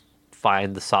can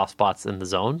find the soft spots in the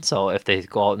zone. So if they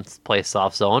go out and play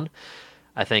soft zone,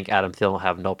 I think Adam Thielen will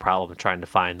have no problem trying to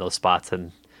find those spots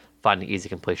and finding easy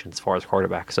completions for his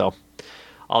quarterback. So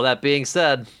all that being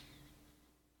said,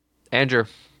 Andrew,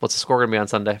 what's the score going to be on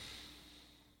Sunday?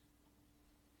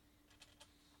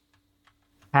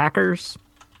 Packers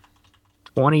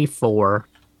 24,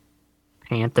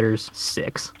 Panthers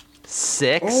 6.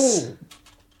 6? Oh.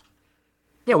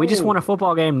 Yeah, we just won a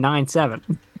football game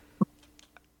 9-7.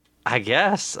 I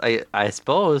guess. I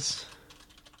suppose.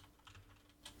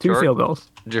 Two field goals.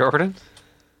 Jordan?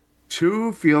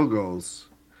 2 field goals.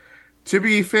 To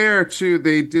be fair, too,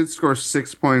 they did score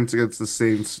 6 points against the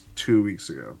Saints 2 weeks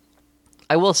ago.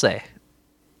 I will say.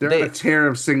 They're on a tear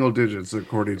of single digits,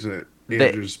 according to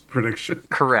Andrew's prediction.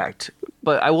 Correct.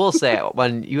 But I will say,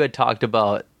 when you had talked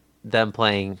about them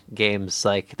playing games,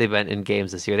 like they've been in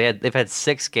games this year, they've had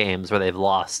 6 games where they've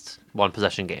lost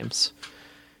 1-possession games.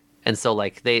 And so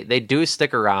like they do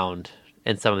stick around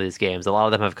in some of these games. A lot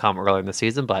of them have come earlier in the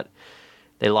season, but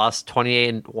they lost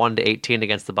 28-1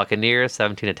 against the Buccaneers,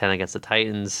 17-10 against the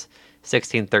Titans,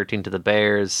 16-13 to the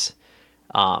Bears.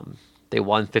 They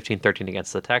won 15-13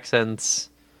 against the Texans.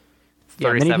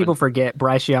 Yeah, many people forget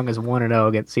Bryce Young is 1-0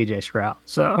 against CJ Stroud.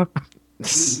 So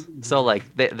like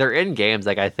they're in games.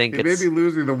 Like I think he may be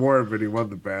losing the war, but he won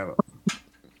the battle.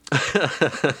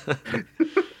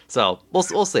 So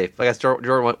we'll see. I guess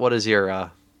Jordan, what is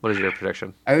your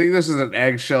prediction? I think this is an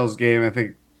eggshells game. I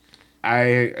think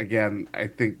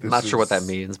this. I'm not sure what that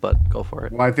means, but go for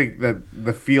it. Well, I think that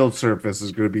the field surface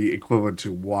is going to be equivalent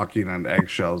to walking on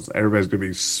eggshells. Everybody's going to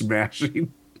be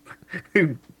smashing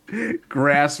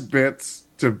grass bits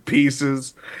to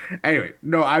pieces. Anyway,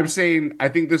 no, I'm saying I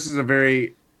think this is a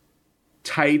very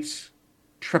tight,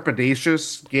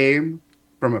 trepidatious game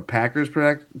from a Packers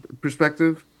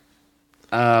perspective.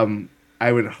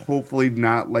 I would hopefully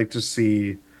not like to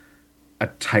see a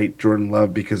tight Jordan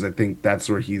Love because I think that's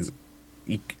where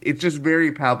it's just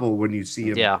very palpable when you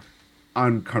see him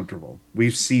uncomfortable.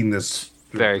 We've seen this.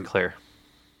 Very clear.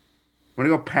 I'm going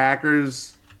to go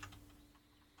Packers.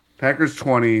 Packers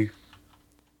 20.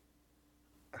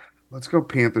 Let's go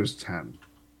Panthers 10.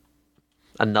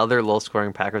 Another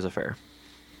low-scoring Packers affair.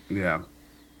 Yeah.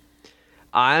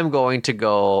 I'm going to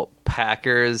go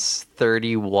Packers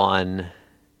 31,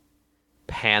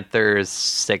 Panthers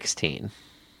 16.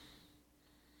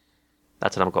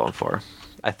 That's what I'm going for.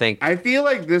 I feel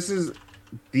like this is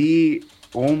the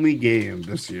only game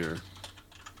this year,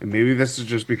 and maybe this is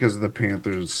just because of the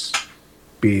Panthers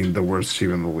being the worst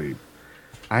team in the league.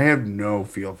 I have no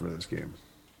feel for this game.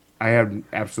 I have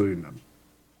absolutely none.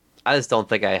 I just don't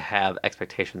think I have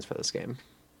expectations for this game.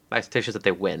 My expectation is that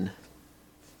they win,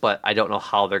 but I don't know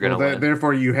how they're going to win.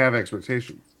 Therefore, you have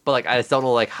expectations. But like, I just don't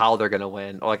know like how they're going to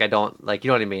win, or like I don't like, you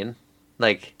know what I mean?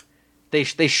 Like, they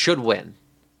should win.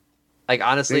 Like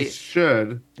honestly, they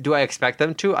should. Do I expect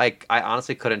them to? I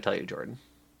honestly couldn't tell you, Jordan.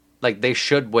 Like they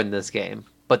should win this game,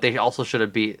 but they also should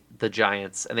have beat the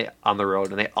Giants on the road,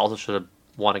 and they also should have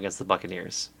won against the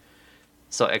Buccaneers.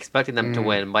 So expecting them to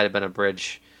win might have been a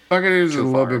bridge. Buccaneers is a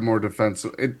little bit more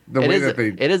defensive. It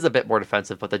is a bit more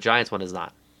defensive, but the Giants one is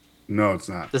not. No, it's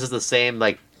not. This is the same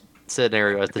like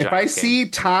scenario as the Giants. If I see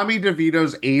Tommy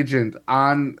DeVito's agent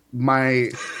on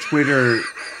my Twitter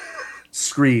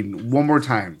screen one more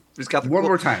time. He's got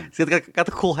more time. He's got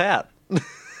the cool hat.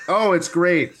 Oh, it's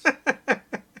great.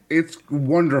 It's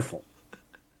wonderful.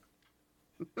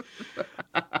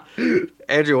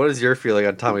 Andrew, what is your feeling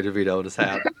on Tommy DeVito and his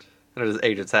hat? And his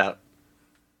agent's hat?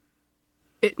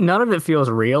 None of it feels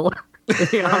real. It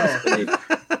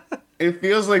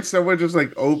feels like someone just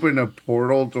like opened a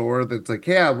portal door that's like,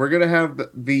 yeah, we're going to have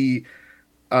the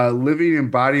living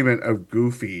embodiment of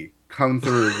Goofy come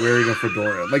through wearing a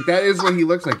fedora. Like that is what he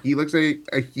looks like. He looks like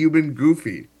a human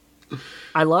Goofy.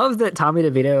 I love that Tommy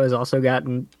DeVito has also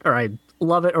gotten, or I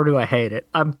love it or do I hate it?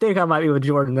 I think I might be with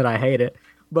Jordan that I hate it,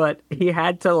 but he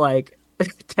had to like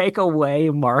take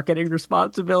away marketing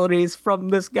responsibilities from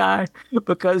this guy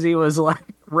because he was like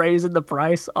raising the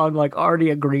price on like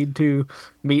already agreed to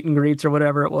meet and greets or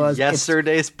whatever it was.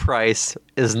 Yesterday's price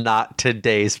is not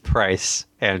today's price,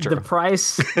 Andrew. The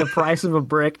price of a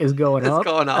brick is going up.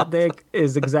 It's going up. I think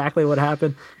is exactly what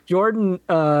happened. Jordan,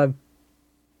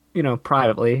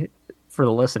 privately for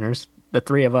the listeners, the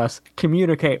three of us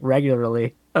communicate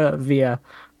regularly via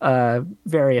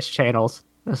various channels.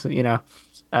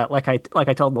 Like I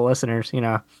told the listeners,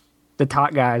 the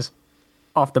top guys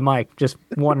off the mic, just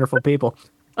wonderful people.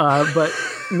 But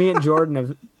me and Jordan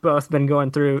have both been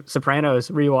going through Sopranos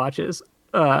rewatches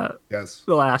yes,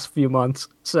 the last few months.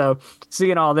 So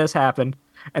seeing all this happen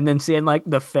and then seeing like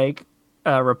the fake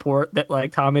report that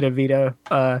like Tommy DeVito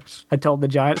had told the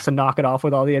Giants to knock it off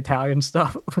with all the Italian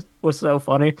stuff was so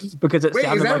funny because it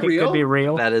sounded like it could be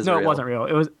real. That is no, real. It wasn't real.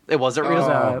 It wasn't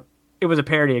real. It was a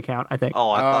parody account, I think. Oh,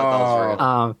 I thought that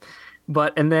was real.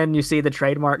 But and then you see the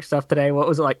trademark stuff today. What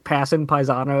was it like? Passing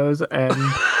paisanos and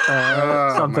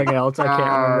something else. I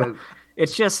can't remember.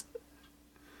 It's just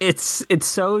it's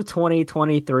so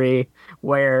 2023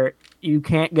 where you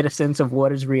can't get a sense of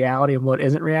what is reality and what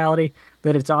isn't reality.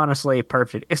 That it's honestly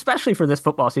perfect, especially for this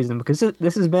football season because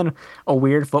this has been a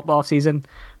weird football season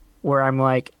where I'm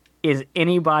like, is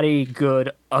anybody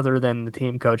good other than the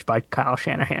team coached by Kyle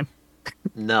Shanahan?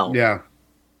 No. Yeah.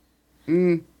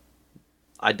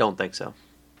 I don't think so.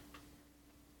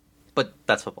 But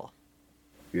that's football.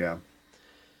 Yeah.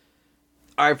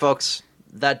 All right, folks.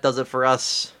 That does it for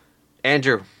us.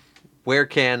 Andrew, where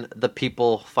can the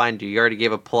people find you? You already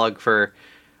gave a plug for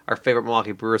our favorite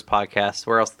Milwaukee Brewers podcast.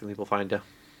 Where else can people find you?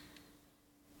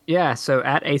 Yeah, so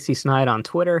at AC Snide on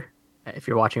Twitter. If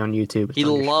you're watching on YouTube, he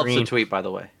loves to tweet, by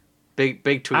the way. Big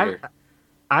tweeter.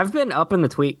 I've been up in the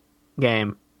tweet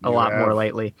game a lot more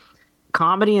lately.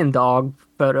 Comedy and dog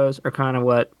photos are kind of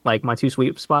what like my two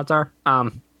sweet spots are.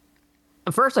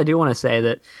 First, I do want to say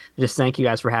that just thank you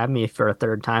guys for having me for a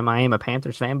third time. I am a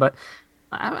Panthers fan, but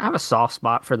I have a soft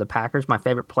spot for the Packers. My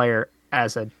favorite player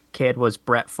as a kid was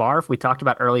Brett Favre. We talked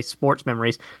about early sports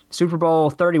memories. Super Bowl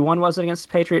 31 was it against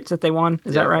the Patriots that they won?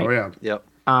 Is that right? Oh, yeah.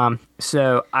 Yep.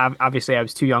 So obviously I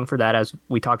was too young for that, as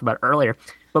we talked about earlier.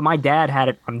 But my dad had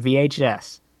it on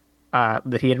VHS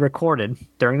that he had recorded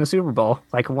during the Super Bowl,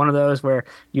 like one of those where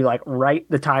you like write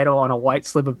the title on a white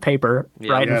slip of paper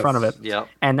right in front of it. Yep.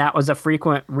 And that was a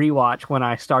frequent rewatch when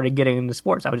I started getting into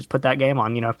sports. I would just put that game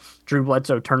on, Drew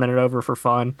Bledsoe turning it over for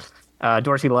fun,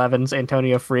 Dorsey Levens,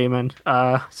 Antonio Freeman.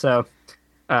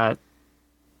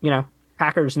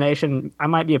 Packers Nation. I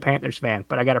might be a Panthers fan,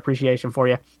 but I got appreciation for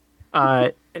you.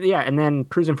 And then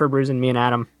Cruising for Bruising, me and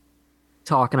Adam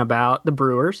talking about the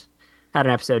Brewers. Had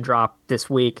an episode drop this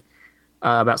week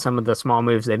about some of the small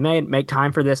moves they've made. Make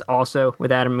time for this also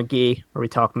with Adam McGee, where we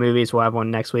talk movies. We'll have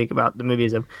one next week about the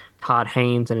movies of Todd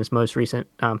Haynes and his most recent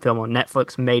film on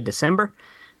Netflix, May December.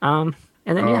 And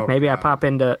then maybe I pop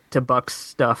into Bucks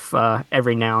stuff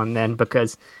every now and then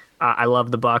because I love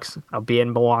the Bucks. I'll be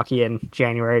in Milwaukee in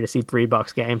January to see 3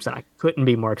 Bucks games, and I couldn't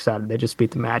be more excited. They just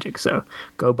beat the Magic, so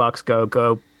go Bucks, go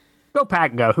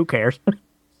Pack, go. Who cares?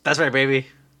 That's right, baby.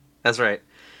 That's right.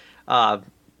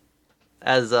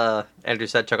 As Andrew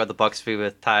said, check out the Bucks feed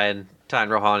with Ty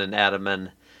and Rohan and Adam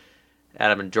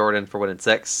and Jordan for winning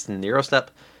 6 in the Eurostep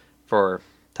for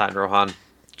Ty and Rohan.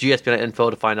 GSPN info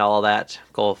to find all of that.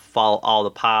 Go follow all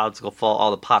the pods. Go follow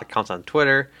all the pod accounts on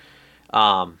Twitter.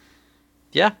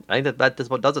 Yeah, I think that is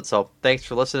what does it. So thanks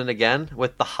for listening again.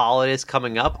 With the holidays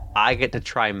coming up, I get to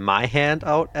try my hand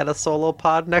out at a solo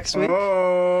pod next week.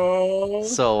 Oh,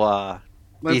 so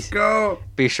let's go.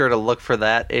 Be sure to look for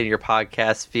that in your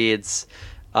podcast feeds.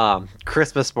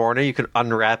 Christmas morning, you can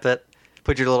unwrap it,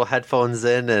 put your little headphones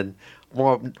in, and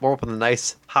warm up with a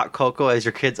nice hot cocoa as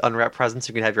your kids unwrap presents.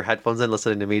 You can have your headphones in,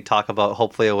 listening to me talk about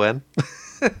hopefully a win.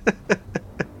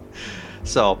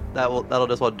 So that'll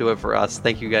just about do it for us.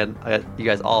 Thank you again, you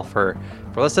guys all for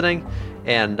listening,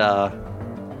 and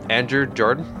Andrew,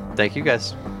 Jordan, thank you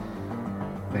guys.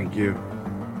 Thank you.